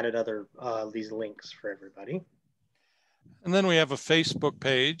we've added other these links for everybody. And then we have a Facebook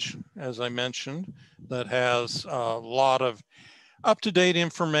page, as I mentioned, that has a lot of up-to-date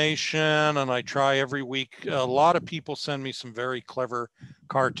information, and I try every week. A lot of people send me some very clever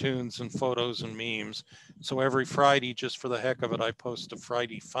cartoons and photos and memes. So every Friday, just for the heck of it, I post a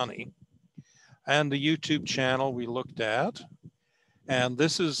Friday Funny. And the YouTube channel we looked at. And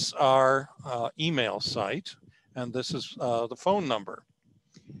this is our email site, and this is the phone number.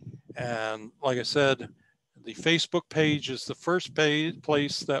 And like I said, the Facebook page is the first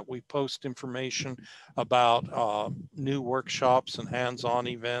place that we post information about new workshops and hands-on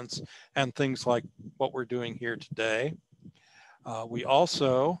events and things like what we're doing here today. We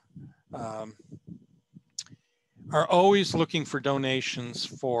also um, are always looking for donations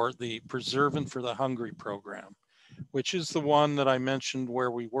for the Preserving for the Hungry program, which is the one that I mentioned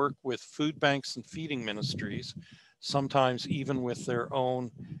where we work with food banks and feeding ministries, sometimes even with their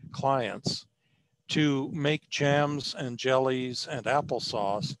own clients, to make jams and jellies and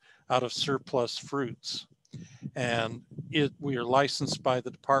applesauce out of surplus fruits. And we are licensed by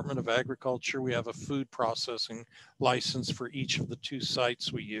the Department of Agriculture. We have a food processing license for each of the 2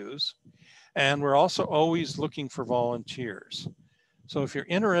 sites we use. And we're also always looking for volunteers. So if you're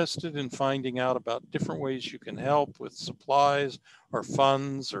interested in finding out about different ways you can help with supplies or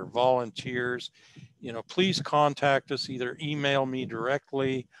funds or volunteers, please contact us, either email me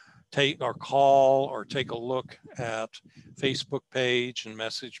directly, or call, or take a look at Facebook page and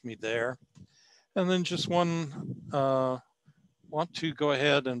message me there. And then just want to go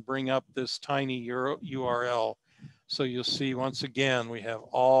ahead and bring up this tiny URL. So you'll see, once again, we have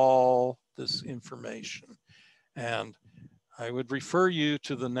all this information. And I would refer you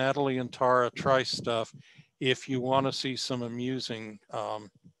to the Natalie and Tara Try Stuff if you want to see some amusing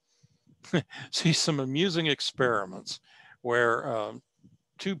experiments where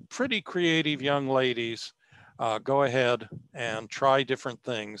 2 pretty creative young ladies go ahead and try different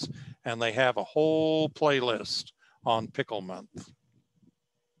things, and they have a whole playlist on Pickle Month.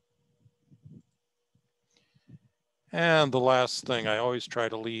 And the last thing, I always try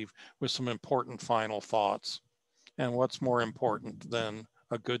to leave with some important final thoughts. And what's more important than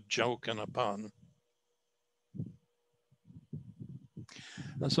a good joke and a pun?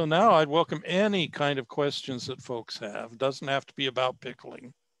 And so now I'd welcome any kind of questions that folks have. It doesn't have to be about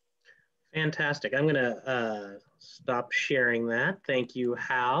pickling. Fantastic. I'm going to stop sharing that. Thank you,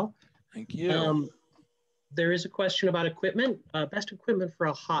 Hal. Thank you. There is a question about equipment. Best equipment for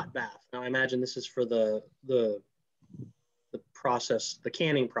a hot bath. Now, I imagine this is for the process, the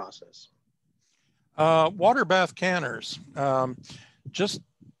canning process. Water bath canners. Just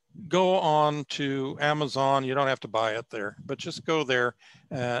go on to Amazon. You don't have to buy it there, but just go there.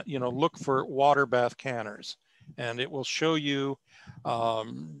 Look for water bath canners, and it will show you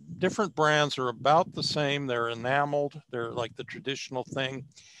different brands are about the same. They're enameled. They're like the traditional thing.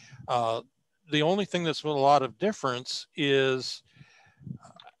 The only thing that's with a lot of difference is,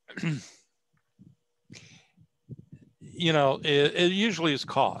 it usually is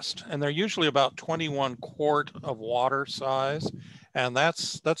cost, and they're usually about 21 quart of water size. And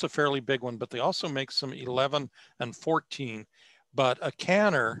that's a fairly big one, but they also make some 11 and 14. But a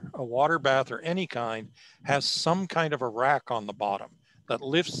canner, a water bath or any kind, has some kind of a rack on the bottom that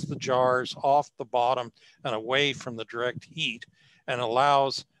lifts the jars off the bottom and away from the direct heat and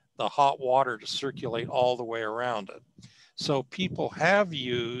allows the hot water to circulate all the way around it. So people have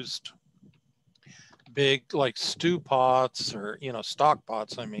used big like stew pots or, stock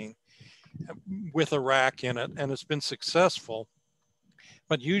pots, with a rack in it, and it's been successful.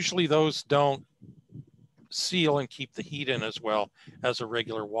 But usually those don't seal and keep the heat in as well as a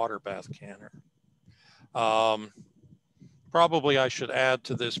regular water bath canner. Probably I should add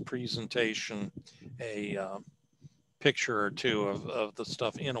to this presentation a picture or 2 of the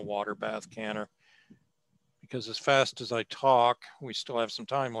stuff in a water bath canner, because as fast as I talk, we still have some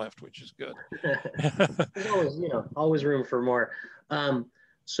time left, which is good. There's always room for more.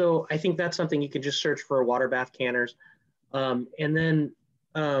 So I think that's something you can just search for, water bath canners. And then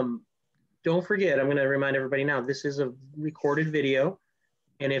don't forget, I'm going to remind everybody now, this is a recorded video.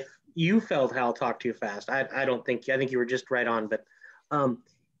 And if you felt Hal talked too fast, I think you were just right on. But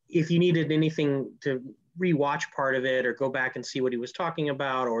if you needed anything to rewatch part of it or go back and see what he was talking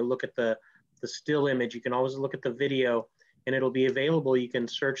about or look at the still image, you can always look at the video and it'll be available. You can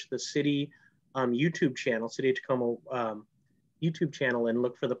search the city YouTube channel, City of Tacoma YouTube channel, and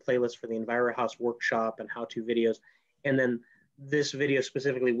look for the playlist for the Enviro House workshop and how-to videos. And then this video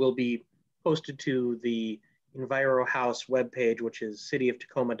specifically will be posted to the Enviro House webpage, which is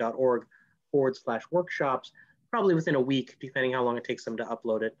cityoftacoma.org/workshops, probably within a week, depending how long it takes them to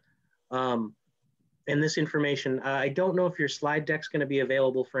upload it. And this information, I don't know if your slide deck's going to be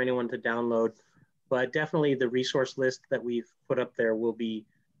available for anyone to download, but definitely the resource list that we've put up there will be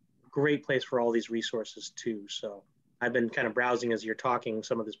a great place for all these resources too. So I've been kind of browsing as you're talking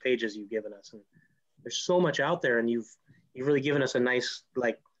some of these pages you've given us, and there's so much out there, and you've really given us a nice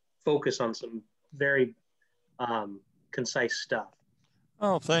focus on some very concise stuff.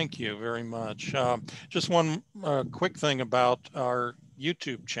 Oh, thank you very much. Just one quick thing about our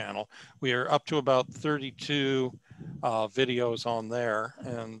YouTube channel. We are up to about 32 videos on there,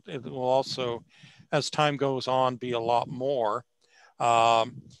 and it will also, as time goes on, be a lot more.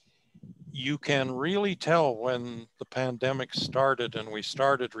 you can really tell when the pandemic started and we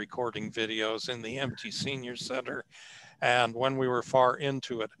started recording videos in the empty senior center, and when we were far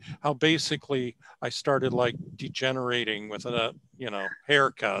into it, how basically I started like degenerating with a,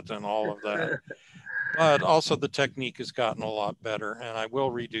 haircut and all of that. But also the technique has gotten a lot better, and I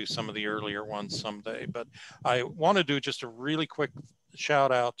will redo some of the earlier ones someday. But I want to do just a really quick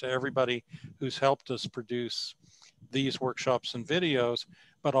shout out to everybody who's helped us produce these workshops and videos,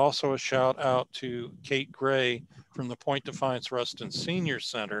 but also a shout out to Kate Gray from the Point Defiance Ruston Senior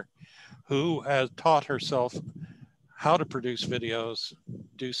Center, who has taught herself how to produce videos,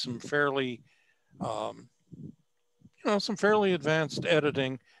 do some fairly, some fairly advanced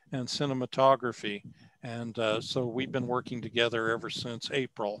editing and cinematography. And so we've been working together ever since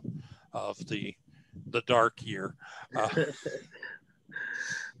April of the dark year.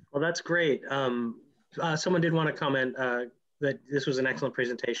 Well, that's great. Someone did want to comment that this was an excellent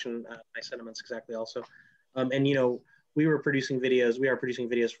presentation. My sentiments exactly also. And we are producing videos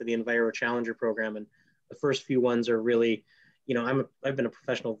for the Enviro Challenger program, and the first few ones are really, I've been a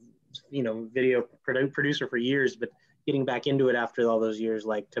professional, video producer for years, but getting back into it after all those years,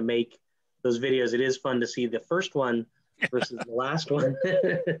 like to make those videos, it is fun to see the first one versus the last one,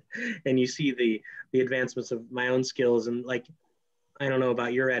 and you see the advancements of my own skills. And like, I don't know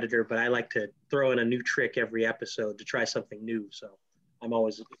about your editor, but I like to throw in a new trick every episode to try something new. So I'm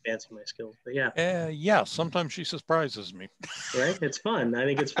always advancing my skills. But yeah, sometimes she surprises me. Right? It's fun. I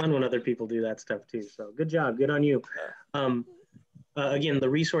think it's fun when other people do that stuff too. So good job. Good on you. Again, the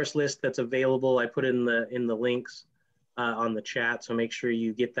resource list that's available, I put in the links on the chat. So make sure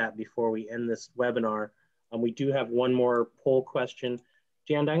you get that before we end this webinar. We do have one more poll question.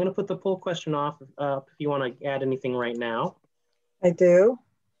 Jan, I'm going to put the poll question off if you want to add anything right now. I do.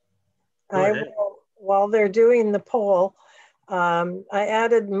 I will, while they're doing the poll, I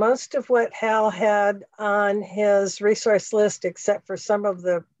added most of what Hal had on his resource list, except for some of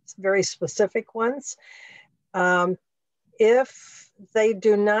the very specific ones. If they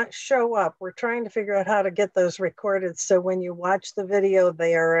do not show up, we're trying to figure out how to get those recorded. So when you watch the video,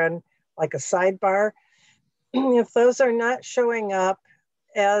 they are in like a sidebar. If those are not showing up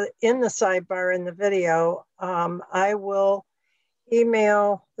in the sidebar in the video, I will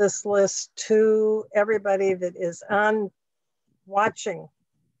email this list to everybody that is on watching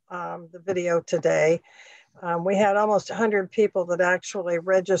the video today. We had almost 100 people that actually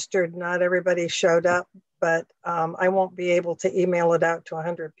registered. Not everybody showed up, but I won't be able to email it out to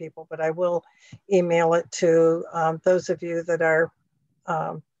 100 people, but I will email it to those of you that are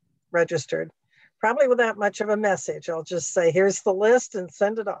registered. Probably without much of a message. I'll just say, here's the list and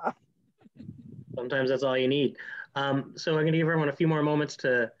send it off. Sometimes that's all you need. So I'm going to give everyone a few more moments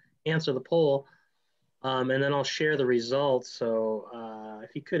to answer the poll, and then I'll share the results. So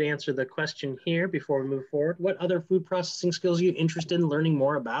if you could answer the question here before we move forward, what other food processing skills are you interested in learning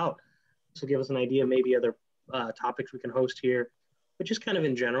more about? This will give us an idea, maybe other topics we can host here, but just kind of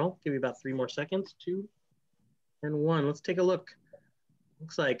in general. Give you about 3 more seconds, 2 and 1. Let's take a look.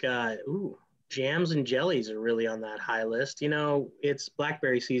 Looks like, jams and jellies are really on that high list. It's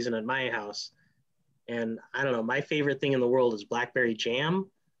blackberry season at my house. And I don't know, my favorite thing in the world is blackberry jam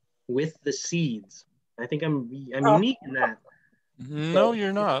with the seeds. I think I'm unique in that. No,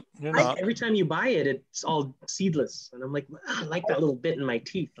 you're not. You're not. Every time you buy it, it's all seedless. And I'm like, I like that little bit in my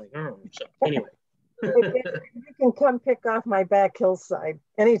teeth. Like, oh, so anyway. You can come pick off my back hillside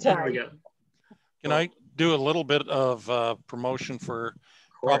anytime. There we go. Can I do a little bit of promotion for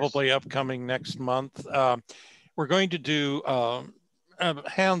probably upcoming next month? We're going to do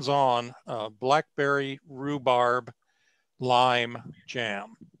hands-on blackberry rhubarb lime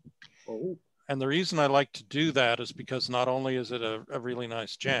jam. Oh. And the reason I like to do that is because not only is it a really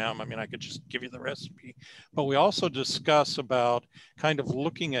nice jam, I mean, I could just give you the recipe, but we also discuss about kind of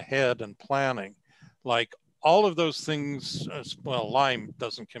looking ahead and planning. Like all of those things, well, lime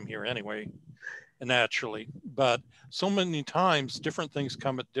doesn't come here anyway, naturally, but so many times different things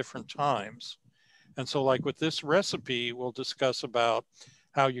come at different times. And so like with this recipe, we'll discuss about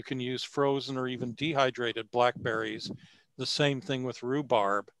how you can use frozen or even dehydrated blackberries, the same thing with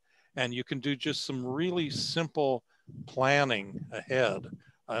rhubarb. And you can do just some really simple planning ahead.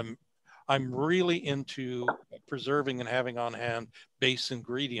 I'm really into preserving and having on hand base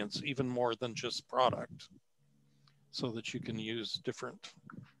ingredients, even more than just product, so that you can use different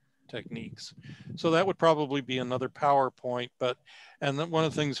techniques. So that would probably be another PowerPoint, and then one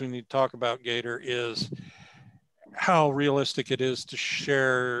of the things we need to talk about, Gator, is how realistic it is to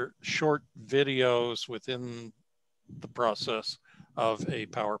share short videos within the process of a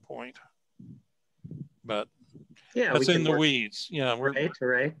PowerPoint. But yeah, that's in the weeds. Yeah,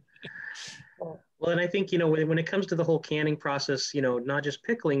 right. Well, and I think, when it comes to the whole canning process, not just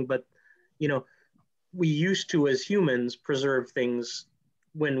pickling, but, you know, we used to, as humans, preserve things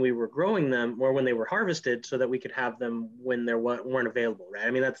when we were growing them or when they were harvested so that we could have them when they weren't available, right?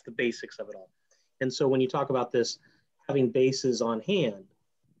 I mean, that's the basics of it all. And so when you talk about this, having bases on hand,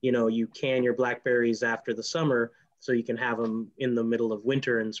 you can your blackberries after the summer so you can have them in the middle of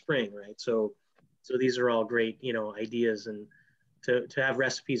winter and spring, right? So these are all great, ideas. And to have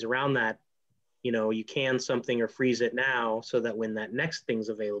recipes around that, you can something or freeze it now so that when that next thing's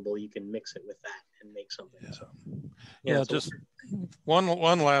available, you can mix it with that and make something. Yeah. So, Yeah, so just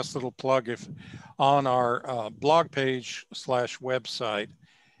one last little plug. If on our blog page / website,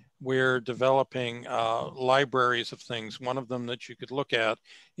 we're developing libraries of things. One of them that you could look at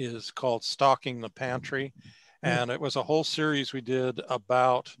is called Stocking the Pantry. And it was a whole series we did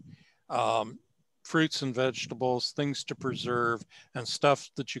about fruits and vegetables, things to preserve, and stuff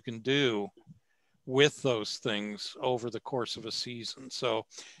that you can do with those things over the course of a season. So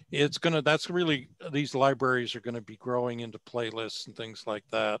that's really, these libraries are going to be growing into playlists and things like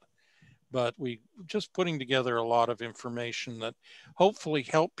that. But we just putting together a lot of information that hopefully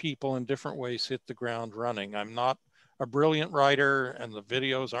help people in different ways hit the ground running. I'm not a brilliant writer and the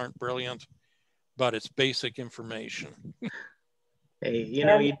videos aren't brilliant, but it's basic information.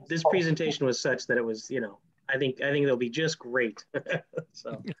 Hey, this presentation was such that it was, I think it'll be just great.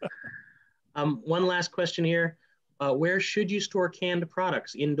 So, one last question here. Where should you store canned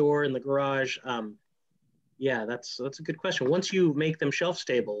products? Indoor, in the garage? Yeah, that's a good question. Once you make them shelf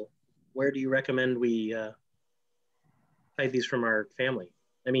stable, where do you recommend we hide these from our family?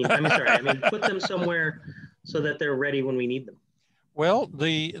 I mean, put them somewhere so that they're ready when we need them. Well,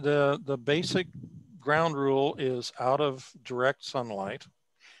 the basic ground rule is out of direct sunlight.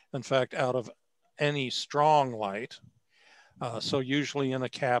 In fact, out of any strong light. So usually in a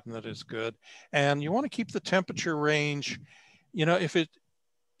cabinet is good. And you want to keep the temperature range, if it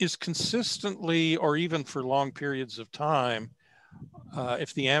is consistently or even for long periods of time,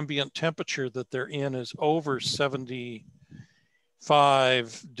 if the ambient temperature that they're in is over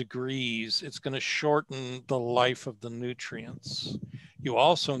 75 degrees, it's going to shorten the life of the nutrients. You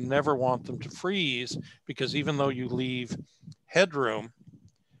also never want them to freeze because even though you leave headroom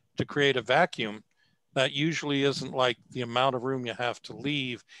to create a vacuum, that usually isn't like the amount of room you have to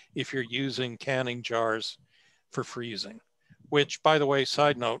leave if you're using canning jars for freezing. Which, by the way,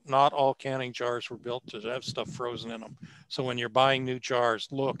 side note, not all canning jars were built to have stuff frozen in them. So when you're buying new jars,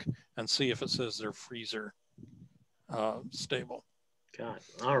 look and see if it says they're freezer stable. God,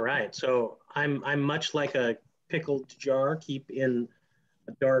 all right. So I'm much like a pickled jar. Keep in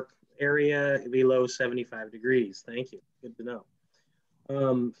a dark area below 75 degrees. Thank you. Good to know.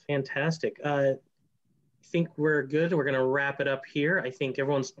 Fantastic. I think we're good. We're going to wrap it up here. I think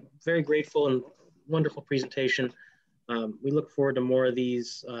everyone's very grateful and wonderful presentation. We look forward to more of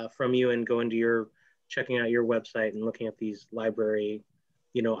these from you and checking out your website and looking at these library,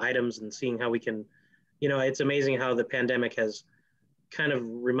 items and seeing how we can, it's amazing how the pandemic has kind of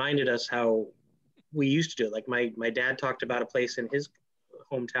reminded us how we used to do it. Like my dad talked about a place in his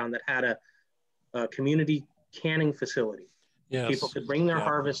hometown that had a community canning facility. Yes. People could bring their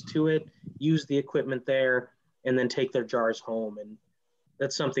harvest to it, use the equipment there, and then take their jars home. And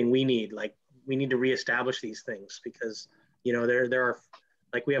that's something we need. Like we need to reestablish these things because, there are,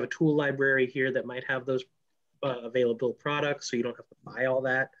 like we have a tool library here that might have those available products. So you don't have to buy all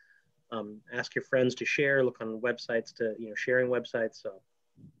that. Ask your friends to share, look on websites to, sharing websites. So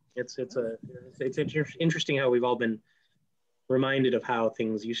it's interesting how we've all been reminded of how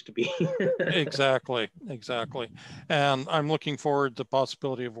things used to be. Exactly. And I'm looking forward to the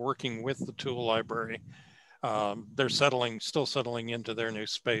possibility of working with the tool library. They're still settling into their new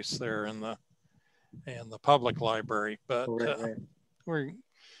space there in the public library, but right.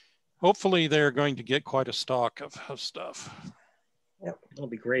 Hopefully they're going to get quite a stock of stuff. Yep. That'll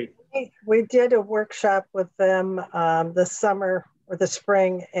be great. We did a workshop with them this summer or the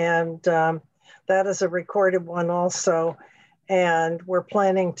spring, and that is a recorded one also. And we're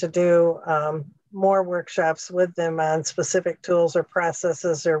planning to do more workshops with them on specific tools or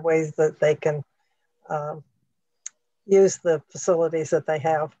processes or ways that they can use the facilities that they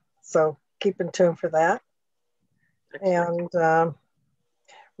have. So keep in tune for that. Excellent. And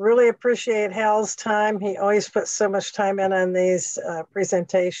really appreciate Hal's time. He always puts so much time in on these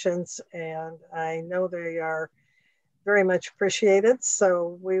presentations, and I know they are very much appreciated.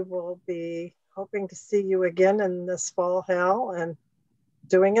 So we will be hoping to see you again in this fall, Hal, and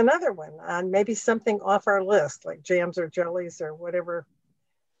doing another one on maybe something off our list, like jams or jellies or whatever.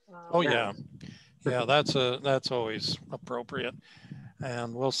 Yeah, that's always appropriate.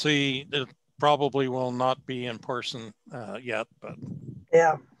 And we'll see. It probably will not be in person yet, but.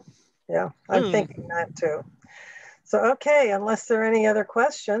 Yeah, I'm thinking that too. So, okay, unless there are any other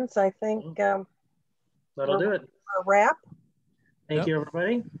questions, I think that'll do it. A wrap. Thank you,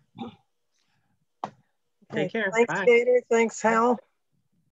 everybody. Okay. Take care. Thanks, Bye. Gator. Thanks, Hal.